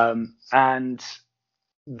 And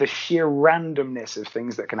the sheer randomness of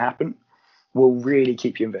things that can happen will really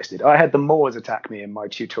keep you invested. I had the Moors attack me in my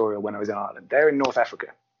tutorial when I was in Ireland. They're in North Africa.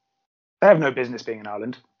 They have no business being in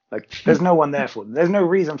Ireland. Like, there's no one there for them. There's no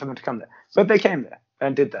reason for them to come there. But they came there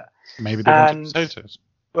and did that. Maybe they wanted potatoes.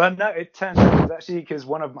 Well, no, it turns out it was actually because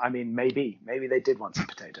one of them, I mean, maybe they did want some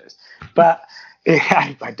potatoes. But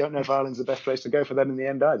I don't know if Ireland's the best place to go for that in the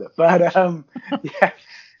end either. But yeah,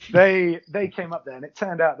 they came up there, and it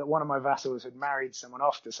turned out that one of my vassals had married someone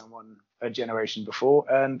off to someone a generation before,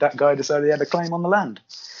 and that guy decided he had a claim on the land.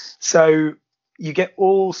 So you get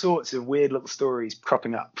all sorts of weird little stories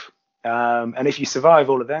cropping up. And if you survive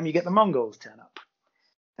all of them, you get the Mongols turn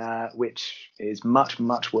up, which is much,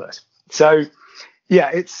 much worse. So yeah,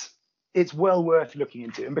 it's well worth looking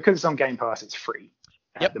into, and because it's on Game Pass, it's free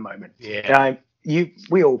at the moment. Yeah.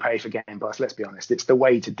 We all pay for Game Pass. Let's be honest; it's the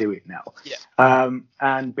way to do it now. Yeah.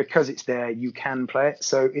 And because it's there, you can play it,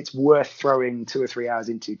 so it's worth throwing 2 or 3 hours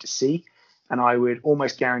into to see. And I would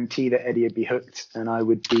almost guarantee that Eddie would be hooked, and I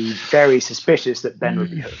would be very suspicious that Ben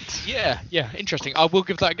would be hooked. Yeah, interesting. I will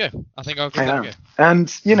give that a go. I think I'll give that a go.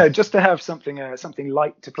 And just to have something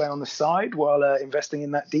light to play on the side while investing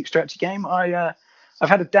in that deep strategy game, I've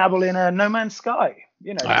had a dabble in No Man's Sky.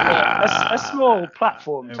 A small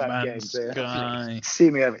platform type game. To see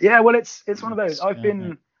me over. Yeah, well, it's one of those.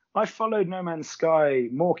 I followed No Man's Sky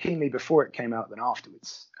more keenly before it came out than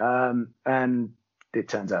afterwards, and it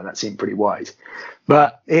turns out that seemed pretty wise.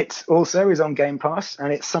 But it also is on Game Pass,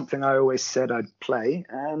 and it's something I always said I'd play,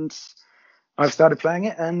 and I've started playing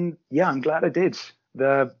it, and yeah, I'm glad I did.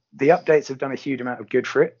 The updates have done a huge amount of good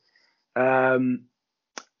for it.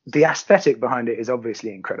 The aesthetic behind it is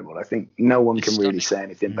obviously incredible. I think no one can really say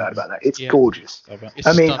anything bad about that. It's gorgeous.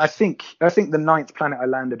 I mean, I think the 9th planet I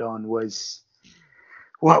landed on was,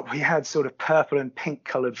 we had sort of purple and pink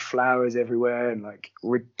colored flowers everywhere, and like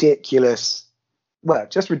ridiculous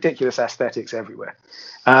aesthetics everywhere.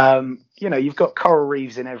 You've got coral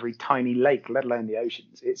reefs in every tiny lake, let alone the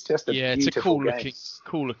oceans. It's just a beautiful it's a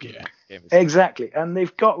cool looking game. Exactly. And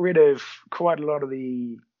they've got rid of quite a lot of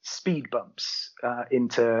the speed bumps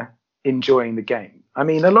into enjoying the game. I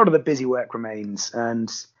mean, a lot of the busy work remains,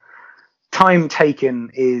 and time taken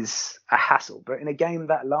is a hassle, but in a game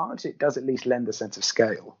that large, it does at least lend a sense of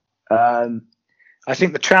scale. I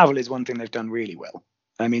think the travel is one thing they've done really well.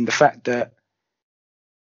 I mean, the fact that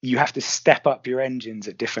you have to step up your engines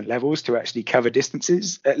at different levels to actually cover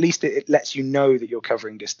distances, at least it lets you know that you're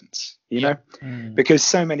covering distance, because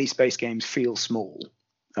so many space games feel small.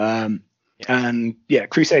 And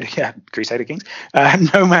Crusader Kings,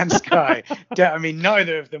 No Man's Sky. I mean,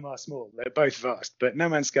 neither of them are small. They're both vast, but No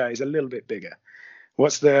Man's Sky is a little bit bigger.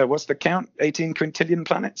 What's the count? 18 quintillion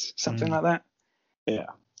planets, something like that. Yeah.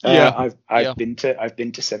 I've been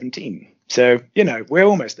to 17. So, we're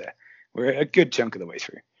almost there. We're a good chunk of the way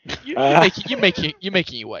through. You're making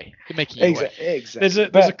your way. Exactly. There's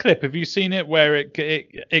a clip. Have you seen it where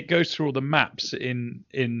it goes through all the maps in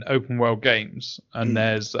open world games, and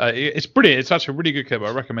there's it's brilliant. It's actually a really good clip. I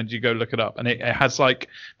recommend you go look it up. And it has like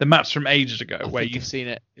the maps from ages ago where you've seen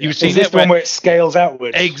it. You've seen it one where it scales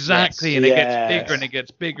outwards. Exactly, and it gets bigger and it gets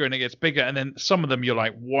bigger and it gets bigger, and then some of them you're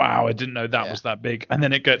like, wow, I didn't know that was that big. And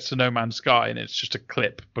then it gets to No Man's Sky, and it's just a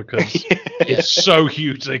clip because it's so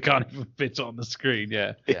huge they can't even fit on the screen.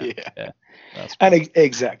 Yeah. That's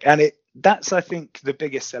I think the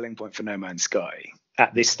biggest selling point for No Man's Sky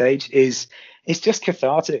at this stage is it's just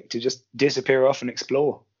cathartic to just disappear off and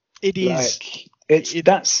explore. It is.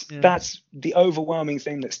 That's the overwhelming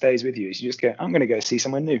thing that stays with you. Is you just go, I'm going to go see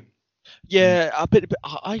somewhere new. Yeah, a bit.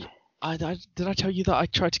 I did I tell you that I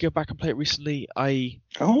tried to go back and play it recently? I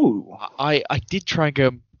did try and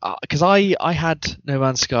go because I had No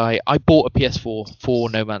Man's Sky. I bought a PS4 for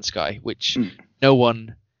No Man's Sky, which no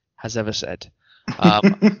one has ever said.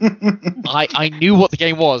 I knew what the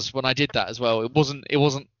game was when I did that as well. It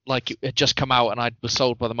wasn't like it had just come out and I was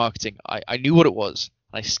sold by the marketing. I knew what it was.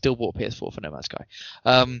 And I still bought a PS4 for No Man's Sky.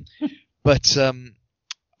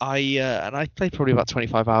 I played probably about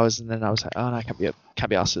 25 hours, and then I was like, oh no, I can't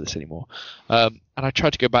be asked for this anymore. And I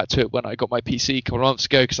tried to go back to it when I got my PC a couple of months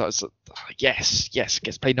ago because I was like, yes, get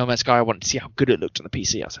to play No Man's Sky. I wanted to see how good it looked on the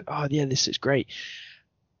PC. I was like, oh yeah, this is great.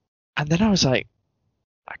 And then I was like,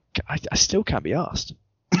 I still can't be asked.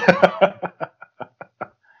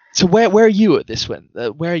 So where are you at this one?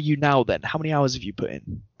 Where are you now then? How many hours have you put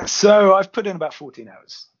in? So I've put in about 14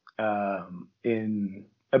 hours in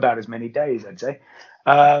about as many days, I'd say.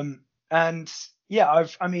 And yeah,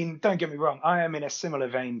 don't get me wrong. I am in a similar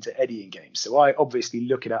vein to Eddie in games. So I obviously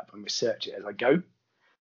look it up and research it as I go.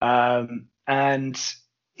 And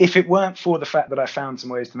if it weren't for the fact that I found some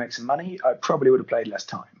ways to make some money, I probably would have played less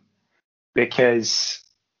time. Because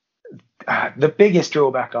the biggest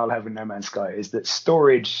drawback I'll have in No Man's Sky is that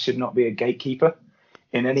storage should not be a gatekeeper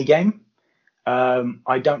in any game.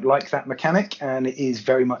 I don't like that mechanic, and it is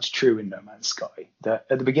very much true in No Man's Sky. That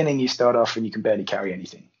at the beginning you start off and you can barely carry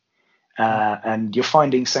anything, and you're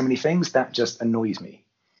finding so many things that just annoys me.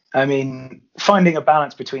 I mean, finding a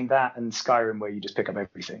balance between that and Skyrim, where you just pick up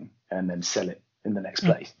everything and then sell it in the next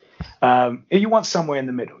place. You want somewhere in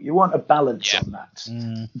the middle. You want a balance on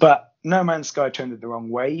that. But No Man's Sky turned it the wrong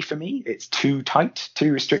way for me. It's too tight,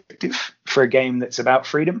 too restrictive for a game that's about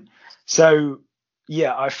freedom. So,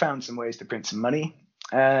 yeah, I found some ways to print some money,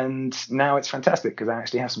 and now it's fantastic because I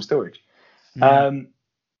actually have some storage.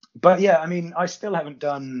 But yeah, I mean, I still haven't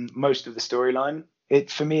done most of the storyline.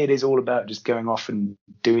 For me, it is all about just going off and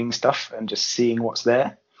doing stuff and just seeing what's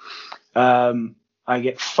there. I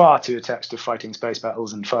get far too attached to fighting space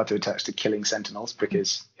battles and far too attached to killing sentinels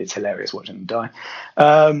because it's hilarious watching them die.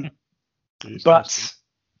 But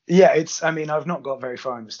yeah, I've not got very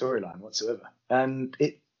far in the storyline whatsoever. And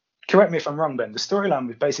correct me if I'm wrong, Ben, the storyline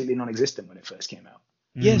was basically non-existent when it first came out.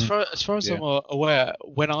 Yeah, as far as I'm aware,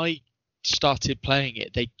 when I started playing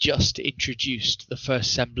it, they just introduced the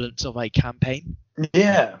first semblance of a campaign.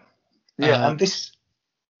 Yeah. And this...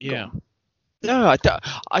 Yeah. No,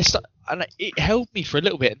 and it held me for a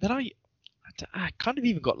little bit, and then I kind of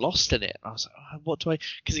even got lost in it. I was like, what do I...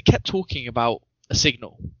 Because it kept talking about a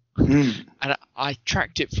signal, and I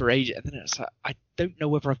tracked it for ages, and then it's like, I don't know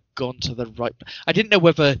whether I've gone to the right... I didn't know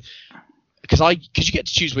whether... Because you get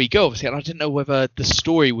to choose where you go, obviously, and I didn't know whether the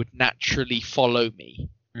story would naturally follow me,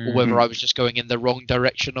 or whether I was just going in the wrong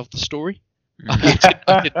direction of the story.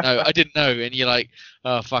 I didn't know, and you're like,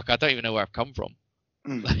 oh fuck, I don't even know where I've come from.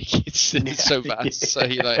 Like it's so fast. So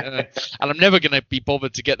you're like, and I'm never gonna be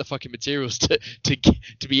bothered to get the fucking materials to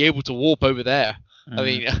be able to warp over there. I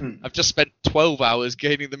mean, I've just spent 12 hours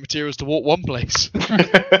gaining the materials to warp one place.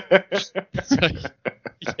 So,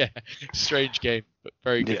 yeah, strange game, but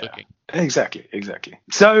very good looking. Exactly.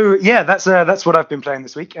 So yeah, that's what I've been playing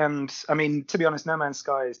this week, and I mean, to be honest, No Man's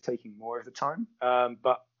Sky is taking more of the time,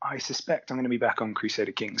 but I suspect I'm going to be back on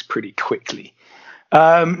Crusader Kings pretty quickly.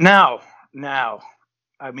 Now,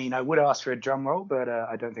 I mean, I would ask for a drum roll, but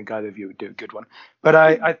I don't think either of you would do a good one. But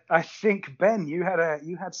I think Ben, you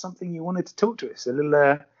had something you wanted to talk to us, a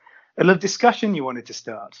little discussion you wanted to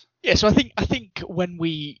start. Yeah, so I think when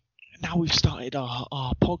we've started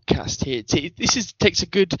our podcast here. Takes a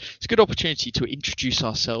good opportunity to introduce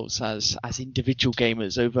ourselves as individual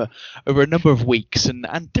gamers over a number of weeks and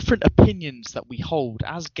different opinions that we hold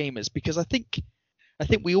as gamers, because I think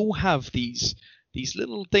we all have these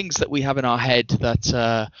little things that we have in our head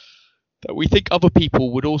that we think other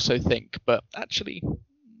people would also think, but actually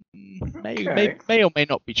may or may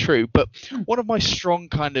not be true. But one of my strong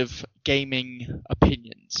kind of gaming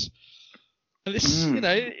opinions, and this,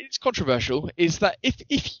 it's controversial, is that if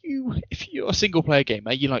you're a single player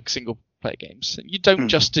gamer, you like single player games, and you don't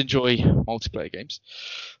just enjoy multiplayer games,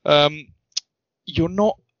 you're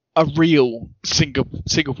not a real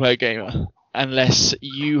single player gamer unless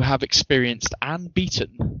you have experienced and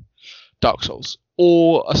beaten Dark Souls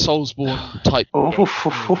or a Soulsborne type.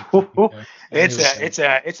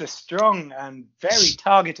 It's a strong and very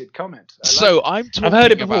targeted comment. I've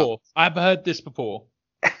heard it before. I've heard this before.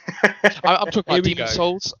 I'm talking about Demon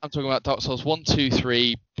Souls. I'm talking about Dark Souls 1, 2,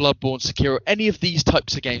 3, Bloodborne, Sekiro, any of these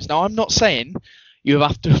types of games. Now, I'm not saying you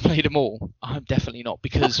have to have played them all. I'm definitely not,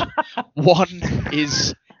 because one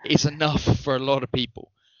is enough for a lot of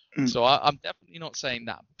people. So I'm definitely not saying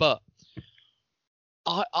that. But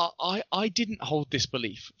I didn't hold this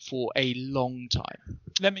belief for a long time.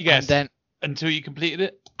 Let me guess. Until you completed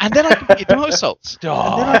it? And then I completed Dark Souls. And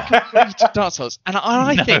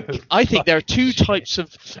I think there are two types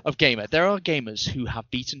of gamer. There are gamers who have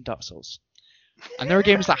beaten Dark Souls, and there are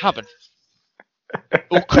gamers that haven't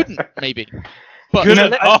or couldn't, maybe. But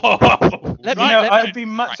I'd be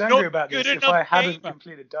much angry about this if I hadn't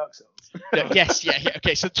completed Dark Souls. Yes, yeah.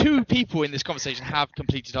 Okay, so two people in this conversation have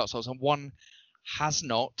completed Dark Souls, and one has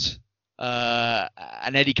not.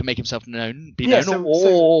 And Eddie can make himself known,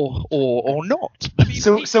 or not.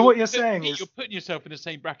 So what you're saying is you're putting yourself in the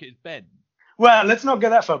same bracket as Ben. Well, let's not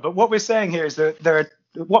go that far. But what we're saying here is that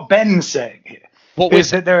what Ben's saying here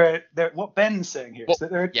is that there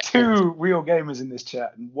are two real gamers in this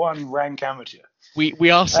chat and one rank amateur.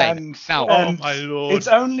 We are saying now. Oh my lord! It's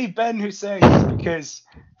only Ben who's saying this because,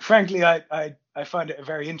 frankly, I find it a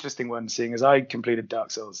very interesting one, seeing as I completed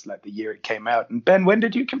Dark Souls like the year it came out. And Ben, when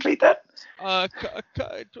did you complete that? About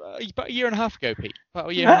a year and a half ago, Pete. About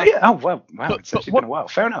a year. Yeah. Oh wow! It's actually been a while.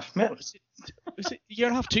 Fair enough. Yeah. Was it a year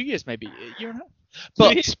and a half? 2 years, maybe. A year and a half.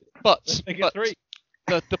 But three.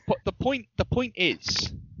 The point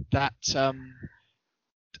is that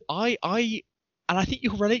I think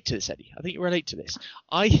you'll relate to this, Eddie. I think you'll relate to this.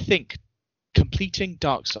 I think completing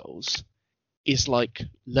Dark Souls is like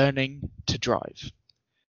learning to drive.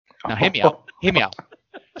 Now hear me out. Hear me out.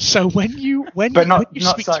 So when you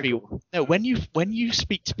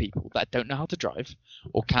speak to people that don't know how to drive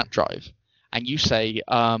or can't drive, and you say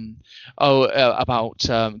about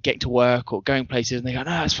getting to work or going places, and they go,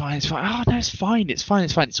 no, it's fine, it's fine. Oh no, it's fine, it's fine,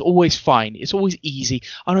 it's fine. It's always fine. It's always easy.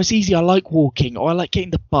 Oh no, it's easy. I like walking, or I like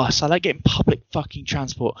getting the bus. I like getting public fucking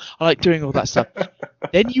transport. I like doing all that stuff.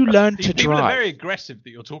 Then you learn to people drive. Are very aggressive that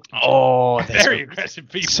you're talking to. Oh, they're very aggressive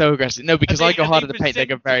people. So aggressive. No, because I go hard at the paint. They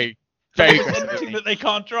go very aggressive. That they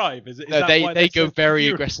can't drive. They go very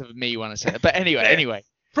aggressive at me when I say that. But anyway.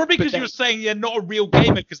 Probably because you're saying you're not a real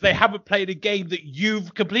gamer because they haven't played a game that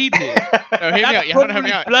you've completed. No, hear me out. You haven't heard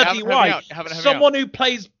me out. Bloody right. Someone who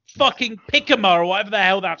plays fucking Pikmin or whatever the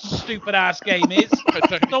hell that stupid ass game is.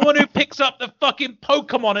 Someone who picks up the fucking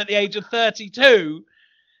Pokemon at the age of 32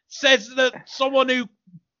 says that someone who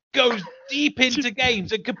goes deep into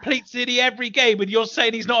games and completes nearly every game, and you're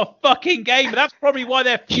saying he's not a fucking gamer. That's probably why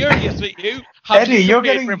they're furious at you. Eddie, you're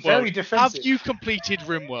getting very defensive. Have you completed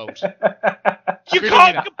RimWorld? You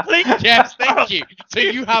can't complete it. Yes, thank you. So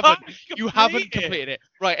you haven't completed it.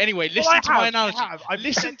 Right, anyway, listen to my analogy.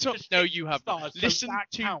 Listen to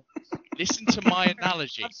my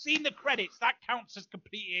analogy. I've seen the credits. That counts as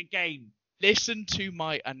completing a game. Listen to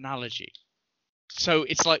my analogy. So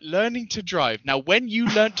it's like learning to drive. Now, when you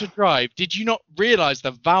learned to drive, did you not realize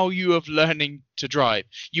the value of learning to drive?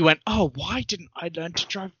 You went, oh, why didn't I learn to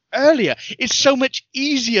drive earlier? It's so much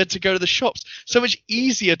easier to go to the shops, so much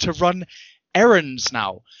easier to run errands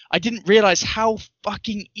now. I didn't realize how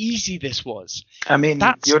fucking easy this was. I mean,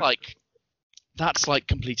 that's like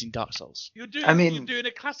completing Dark Souls. You're doing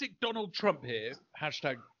a classic Donald Trump here.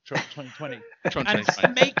 Hashtag Trump 2020. And it's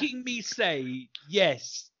making me say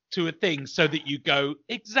yes to a thing so that you go,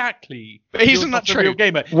 exactly. But isn't that true? Real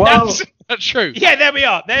gamer. Well, that's true. Yeah, there we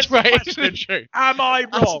are. There's right. The question. Isn't it true? Am I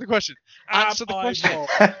wrong? Answer the question. Answer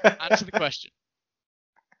the question.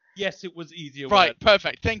 Yes, it was easier. Right,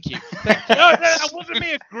 perfect. Thank you. No, that wasn't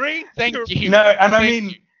me agreeing. Thank you. No, and I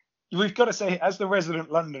mean, we've got to say, as the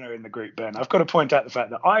resident Londoner in the group, Ben, I've got to point out the fact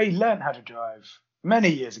that I learned how to drive many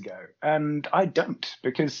years ago, and I don't,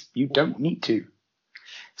 because you don't need to.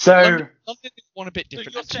 So London is one a bit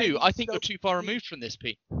different. So too, I think you're too far removed from this,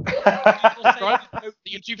 Pete.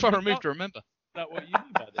 You're too far removed to remember. Is that what you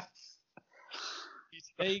mean by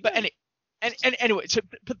this? But anyway, so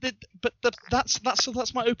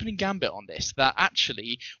that's my opening gambit on this. That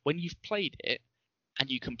actually, when you've played it and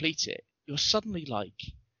you complete it, you're suddenly like,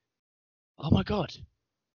 oh my god,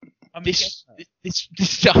 this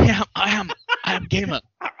I am gamer.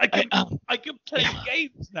 I can play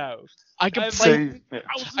games now. I can play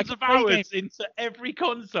thousands of hours into every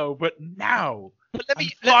console, but now. But let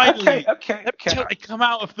me come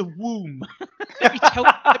out of the womb. Let me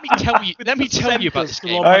tell you about this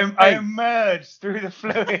game. I emerged through the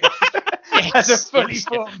fluid as a fully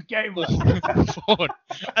formed gamer.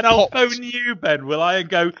 And I'll phone you, Ben, will I? And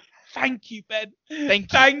go, thank you, Ben.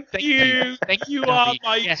 Thank you. You are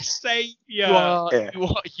my savior.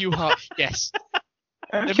 You are. Yes.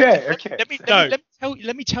 Okay.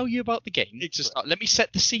 Let me tell you about the game. Let me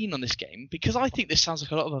set the scene on this game, because I think this sounds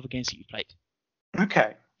like a lot of other games that you've played.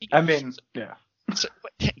 Okay. I mean, yeah. So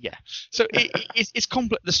it's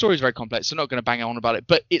complex. The story is very complex, so I'm not going to bang on about it.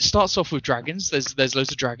 But it starts off with dragons. There's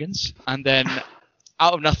loads of dragons, and then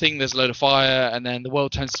out of nothing, there's a load of fire, and then the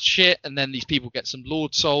world turns to shit, and then these people get some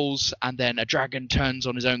lord souls, and then a dragon turns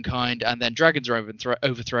on his own kind, and then dragons are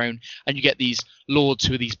overthrown, and you get these lords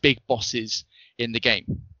who are these big bosses in the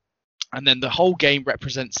game. And then the whole game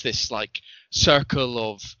represents this like circle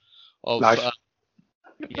of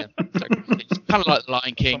it's kind of like the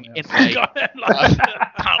Lion King in a way. Kind of like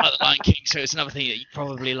the Lion King, so it's another thing that you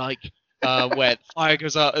probably like, where fire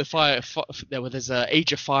goes out, where there's an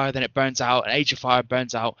age of fire, then it burns out, an age of fire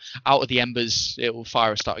burns out of the embers,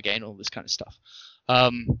 fire will start again, all this kind of stuff.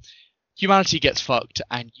 Humanity gets fucked,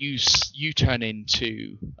 and you turn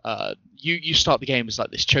into you start the game as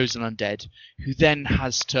like this chosen undead who then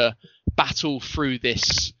has to battle through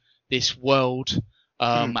this world.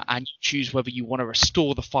 And you choose whether you want to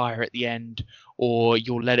restore the fire at the end or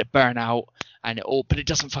you'll let it burn out, but it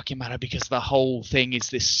doesn't fucking matter, because the whole thing is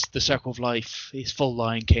the circle of life is full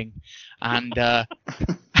Lion King, and and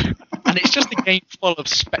it's just a game full of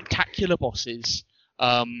spectacular bosses,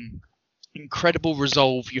 incredible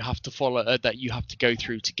resolve you have to follow, that you have to go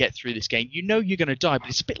through to get through this game. You know you're going to die, but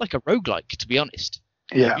it's a bit like a roguelike, to be honest.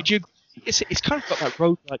 Yeah. It's kind of got that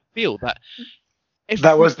roguelike feel that.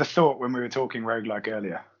 That was the thought when we were talking roguelike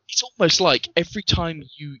earlier. It's almost like every time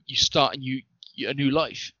you start a new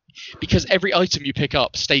life, because every item you pick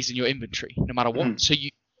up stays in your inventory no matter what. So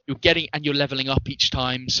you're getting, and you're leveling up each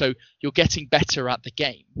time, so you're getting better at the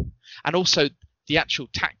game. And also the actual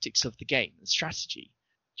tactics of the game, the strategy,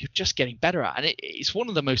 you're just getting better at. And it's one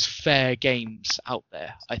of the most fair games out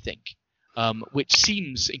there, I think, which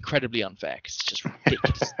seems incredibly unfair because it's just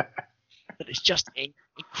ridiculous. But it's just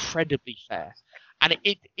incredibly fair. And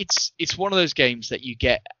it's one of those games that you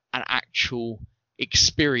get an actual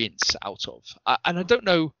experience out of. And I don't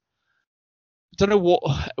know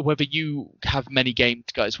whether you have many games,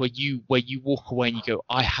 guys, where you walk away and you go,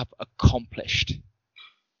 I have accomplished.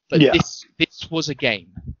 But this was a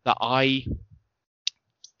game that I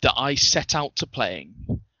set out to playing,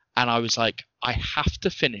 and I was like, I have to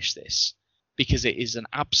finish this because it is an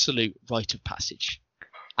absolute rite of passage.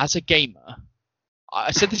 As a gamer,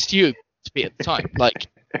 I said this to you at the time, like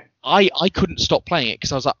I couldn't stop playing it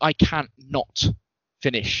because I was like, I can't not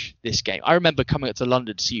finish this game. I remember coming up to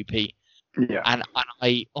London to see UP, and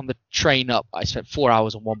I on the train up, I spent 4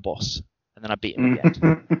 hours on one boss, and then I beat him at the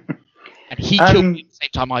end. And he killed me at the same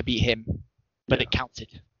time I beat him, but it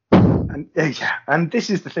counted. And this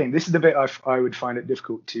is the thing. This is the bit I would find it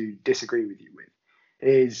difficult to disagree with you with.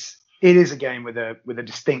 Is it is a game with a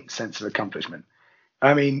distinct sense of accomplishment.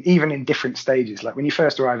 I mean, even in different stages, like when you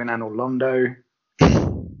first arrive in Anor Londo,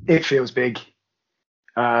 it feels big,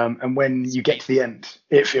 and when you get to the end,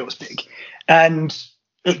 it feels big, and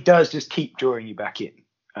it does just keep drawing you back in.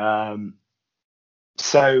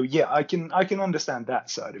 So yeah, I can understand that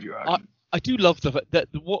side of your argument. I do love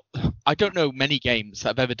what I don't know many games that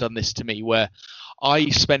have ever done this to me, where I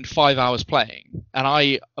spend 5 hours playing,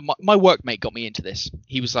 and my workmate got me into this.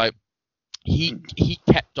 He was like, he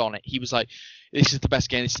kept on it. He was like, this is the best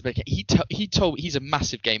game. This is the best game. He told he's a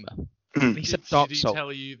massive gamer. He said Dark Souls. Did he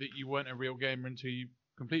tell you that you weren't a real gamer until you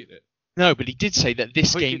completed it? No, but he did say that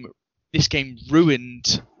this game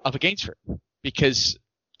ruined other games for him because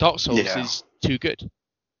Dark Souls is too good.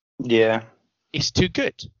 Yeah, it's too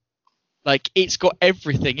good. Like, it's got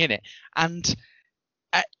everything in it, and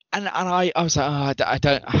I was like, oh,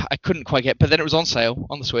 I couldn't quite get. But then it was on sale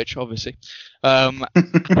on the Switch, obviously, on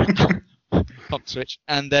the Switch,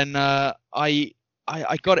 and then I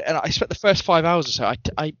got it, and I spent the first 5 hours or so.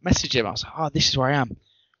 I messaged him. I was like, oh, this is where I am.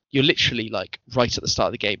 You're literally like right at the start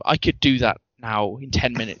of the game. I could do that now in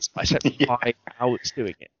 10 minutes. I spent 5 hours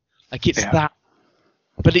doing it. Like, it's that.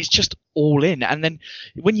 But it's just all in. And then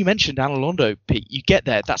when you mentioned Anor Londo, Pete, you get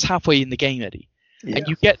there. That's halfway in the game, Eddie. Yeah. And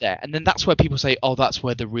you get there. And then that's where people say, oh, that's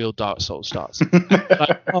where the real Dark Souls starts.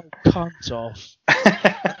 Like, oh, cunt off.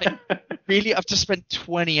 Like, really? I've just spent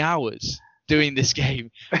 20 hours doing this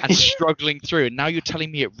game and struggling through. And now you're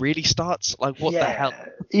telling me it really starts? Like, what the hell?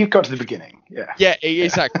 You've got to the beginning. Yeah. Yeah,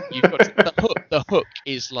 exactly. You've got to, the hook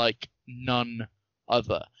is like none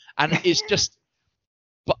other. And it's just...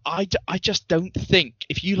 But I just don't think,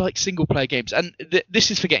 if you like single player games, and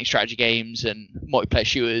this is forgetting strategy games and multiplayer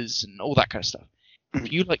shooters and all that kind of stuff.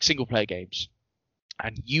 If you like single player games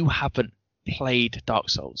and you haven't played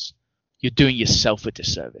Dark Souls, you're doing yourself a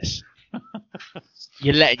disservice.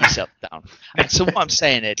 You're letting yourself down. And so what I'm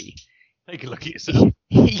saying, Eddie, take a look at yourself.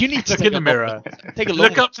 You need to look in the mirror. Take a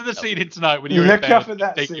look up to the ceiling tonight when you're look in up bed.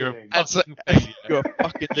 at that ceiling. You're a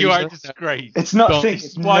fucking loser. You are a disgrace. It's not think.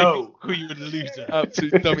 It's why people you a loser.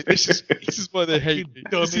 Absolute dummy. This is why they hate me.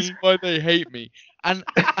 This is why they hate me. And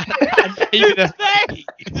even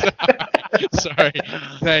sorry.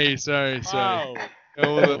 Wow.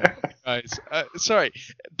 Guys, sorry,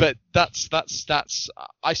 but that's.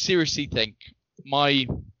 I seriously think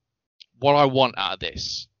what I want out of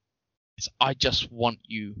this. I just want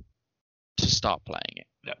you to start playing it.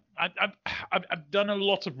 Yeah, I've done a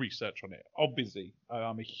lot of research on it. Obviously,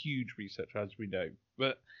 I'm a huge researcher, as we know.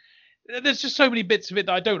 But there's just so many bits of it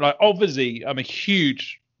that I don't like. Obviously, I'm a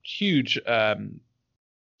huge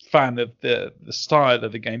fan of the style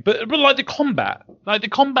of the game. But like the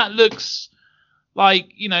combat looks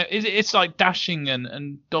like, you know, it's like dashing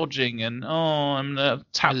and dodging and I'm gonna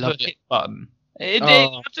tap the hit button.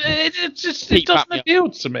 It doesn't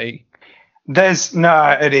appeal to me. There's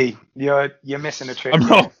no, Eddie, you're missing a trick.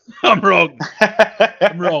 I'm wrong.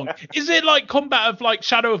 Is it like combat of like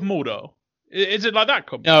Shadow of Mordor? Is it like that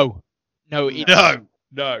combat? No.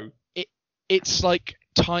 It's like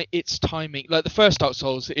it's timing. Like the first Dark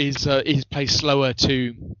Souls is placed slower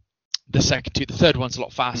to the second two. The third one's a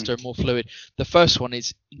lot faster and more fluid. The first one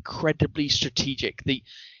is incredibly strategic.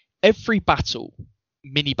 Every battle,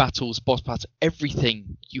 mini battles, boss battles,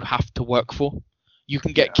 everything you have to work for. You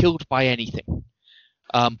can get killed by anything,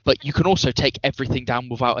 but you can also take everything down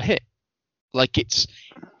without a hit. Like it's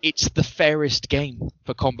the fairest game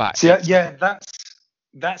for combat. So, that's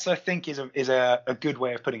That's I think is a good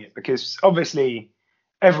way of putting it, because obviously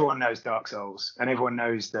everyone knows Dark Souls and everyone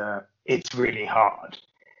knows that it's really hard.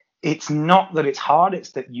 It's not that it's hard,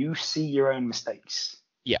 it's that you see your own mistakes.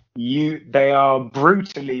 Yeah. They are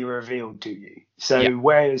brutally revealed to you. So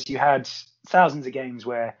whereas you had thousands of games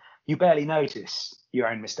where you barely notice your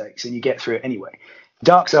own mistakes and you get through it anyway,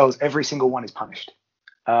 Dark Souls, every single one is punished.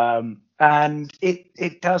 And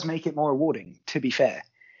it does make it more rewarding, to be fair.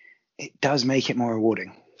 It does make it more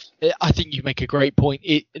rewarding. I think you make a great point.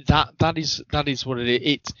 That is what it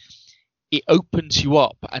is. It opens you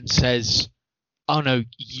up and says, "Oh no,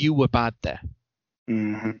 you were bad there.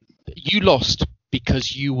 Mm-hmm. You lost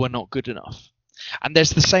because you were not good enough." And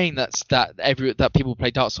there's the saying that people play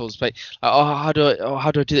Dark Souls play, like, how do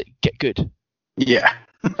I do it? Get good. Yeah.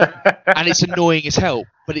 And it's annoying as hell,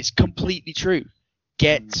 but it's completely true.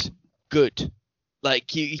 Get good.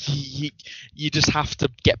 Like you just have to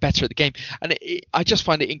get better at the game, and I just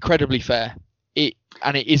find it incredibly fair. It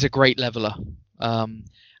is a great leveler.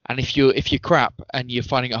 And if you're crap and you're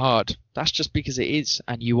finding it hard, that's just because it is,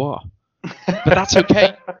 and you are. But that's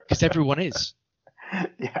okay because everyone is.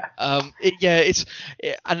 Yeah.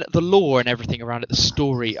 And the lore and everything around it, the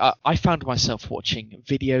story. I found myself watching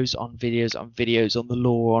videos on the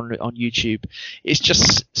lore on YouTube. It's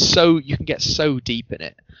just so you can get so deep in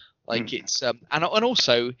it. Like it's and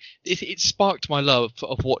also it sparked my love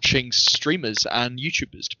of watching streamers and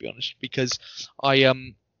YouTubers, to be honest, because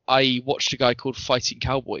I watched a guy called Fighting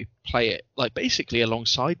Cowboy play it, like basically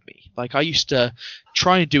alongside me. Like I used to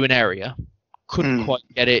try and do an area, couldn't quite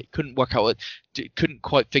get it, couldn't work out couldn't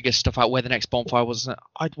quite figure stuff out where the next bonfire was.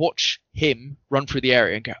 I'd watch him run through the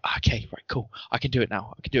area and go, okay, right, cool, I can do it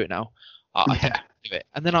now. I think I can do it.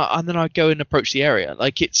 And then I'd go and approach the area.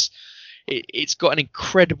 Like it's got an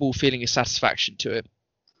incredible feeling of satisfaction to it.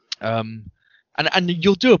 And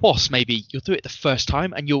you'll do a boss, maybe you'll do it the first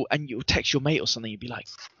time, and you'll text your mate or something. You'll be like,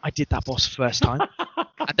 I did that boss first time,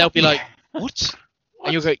 and they'll be like, what?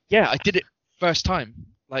 And you'll go, yeah, I did it first time.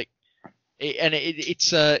 Like, and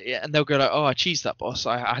they'll go like, oh, I cheesed that boss.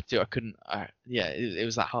 I had to. I couldn't. It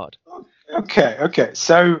was that hard. Okay.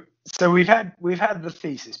 So we've had the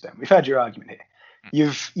thesis, Ben. We've had your argument here.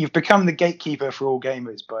 You've become the gatekeeper for all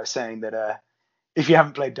gamers by saying that if you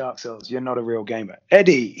haven't played Dark Souls, you're not a real gamer.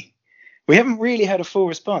 Eddie, we haven't really had a full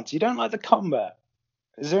response. You don't like the combat.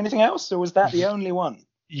 Is there anything else, or was that the only one?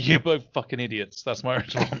 You're both fucking idiots. That's my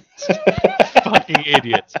response. Fucking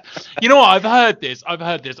idiots. You know what? I've heard this.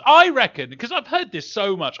 I reckon, because I've heard this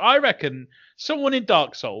so much, I reckon someone in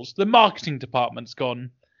Dark Souls, the marketing department's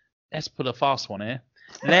gone, let's put a fast one here.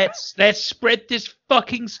 Let's spread this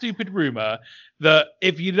fucking stupid rumor that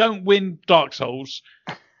if you don't win Dark Souls,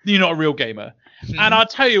 you're not a real gamer. And I'll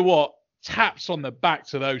tell you what, taps on the back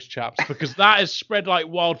to those chaps, because that has spread like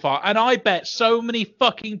wildfire. And I bet so many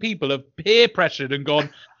fucking people have peer pressured and gone,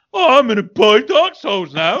 oh, I'm gonna buy Dark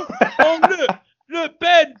Souls now. Oh look,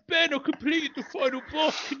 Ben, I completed the final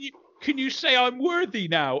boss. Can you say I'm worthy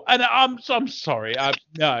now? And I'm sorry.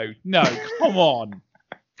 No, come on.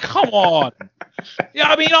 Yeah,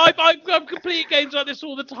 I mean, I've completed games like this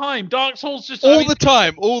all the time. Dark Souls just all the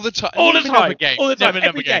time. Every day.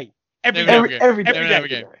 Okay. Every day.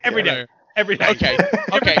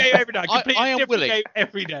 I am willing.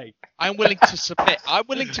 Every day. I'm willing to submit. I'm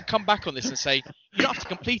willing to come back on this and say you don't have to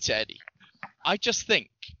complete it, Eddie. I just think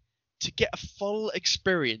to get a full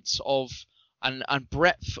experience of and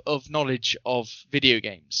breadth of knowledge of video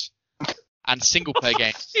games and single player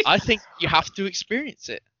games, I think you have to experience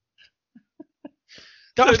it.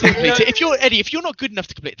 Don't have to complete it. If you're not good enough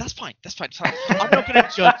to complete it, that's fine. I'm not going to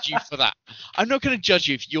judge you for that. I'm not going to judge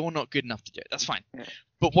you if you're not good enough to do it. That's fine. Yeah.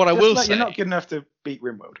 But what I will say, you're not good enough to beat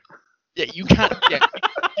RimWorld. Yeah, you can't. Yeah,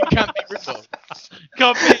 you can't beat RimWorld.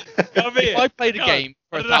 Come in. If I played a game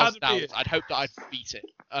for 1,000 hours, I'd hope that I'd beat it.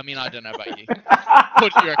 I mean, I don't know about you.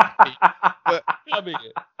 What do you reckon? But come in.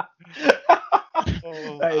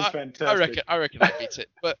 That is fantastic. I reckon I beat it.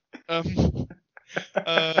 But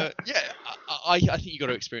I think you got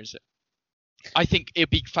to experience it. I think it'd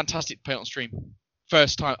be fantastic to play on stream.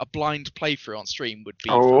 First time, a blind playthrough on stream would be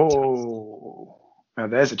fantastic. Now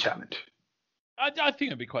there's a challenge. I think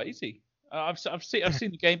it'd be quite easy. I've seen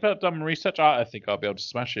the gameplay. I've done my research. I think I'll be able to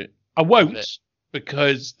smash it. I won't,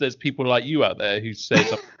 because there's people like you out there who say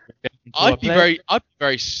I'd be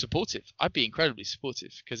very supportive. I'd be incredibly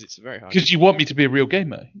supportive because it's very hard. Because you want me to be a real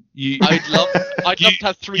gamer. I'd love to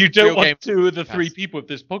have three. You don't real want gamers 2 of the 3 people of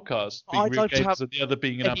this podcast being real gamers and the other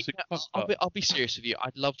being an Eddie, absolute fuck. I'll be serious with you.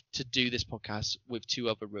 I'd love to do this podcast with 2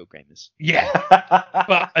 other real gamers. Yeah,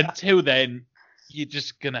 but until then, you're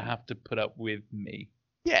just gonna have to put up with me.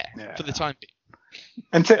 Yeah. For the time being.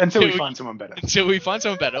 Until we find someone better. Until we find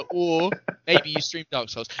someone better, or maybe you stream Dark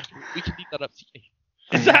Souls. We can leave that up to you.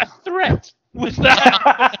 Is that a threat? Was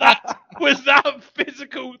that a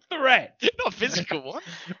physical threat? Not a physical one.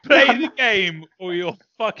 Play the game or you're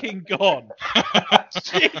fucking gone.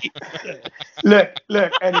 Jesus. Look,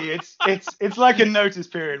 Eddie, it's like a notice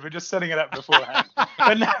period. We're just setting it up beforehand.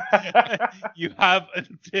 You have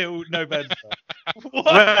until November.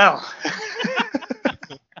 What?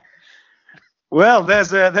 Well,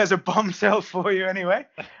 there's a bombshell for you anyway.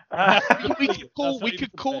 We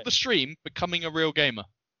could call the stream "Becoming a Real Gamer."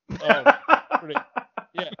 Oh, brilliant.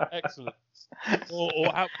 Yeah, excellent.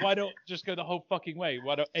 Why don't just go the whole fucking way?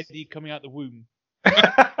 Why don't Eddie coming out the womb?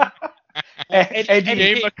 Eddie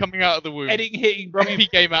Gamer coming out of the womb. Eddie hitting Grumpy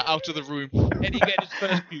Gamer out of the room. Eddie getting his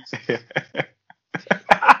first views.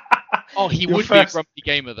 Oh, he would be a grumpy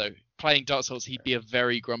gamer though. Playing Dark Souls, he'd be a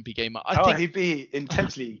very grumpy gamer. I think he'd be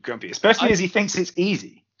intensely grumpy, especially as he thinks it's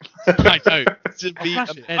easy. I know.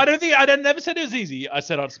 I never said it was easy. I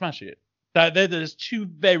said I'd smash it. There's two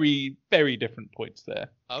very, very different points there.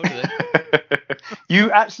 Oh, do they?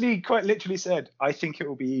 You actually quite literally said, "I think it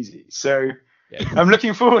will be easy." So yeah. I'm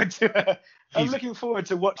looking forward to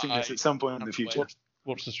watching this at some point in the future.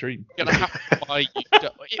 Watch the stream. Gonna have to buy you.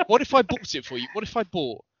 What if I bought it for you? What if I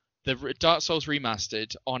bought the Dark Souls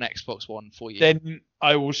Remastered on Xbox One for you? Then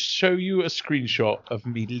I will show you a screenshot of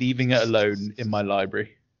me leaving it alone in my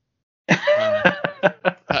library.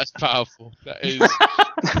 That's powerful. That is.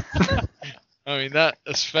 I mean,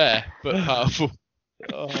 that's fair, but powerful.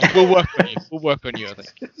 We'll work on you, I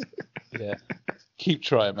think. Yeah. Keep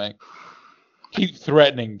trying, mate. Keep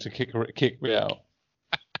threatening to kick me out.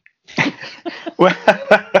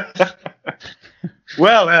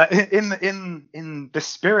 Well, in the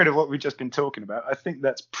spirit of what we've just been talking about, I think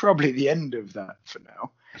that's probably the end of that for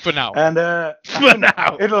now. For now. And for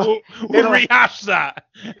now, we'll rehash that.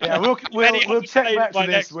 Yeah, we'll check back to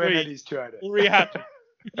this when Eddie's tried it. We'll rehash it.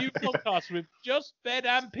 New podcast with just Ben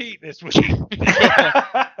and Pete this week.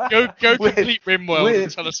 Go complete RimWorld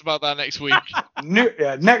and tell us about that next week.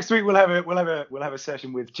 Next week we'll have a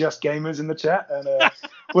session with just gamers in the chat, and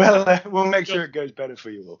we'll make sure it goes better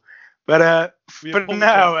for you all. But for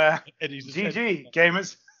now, GG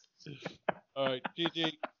gamers. All right,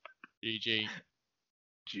 GG. GG.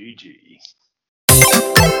 GG.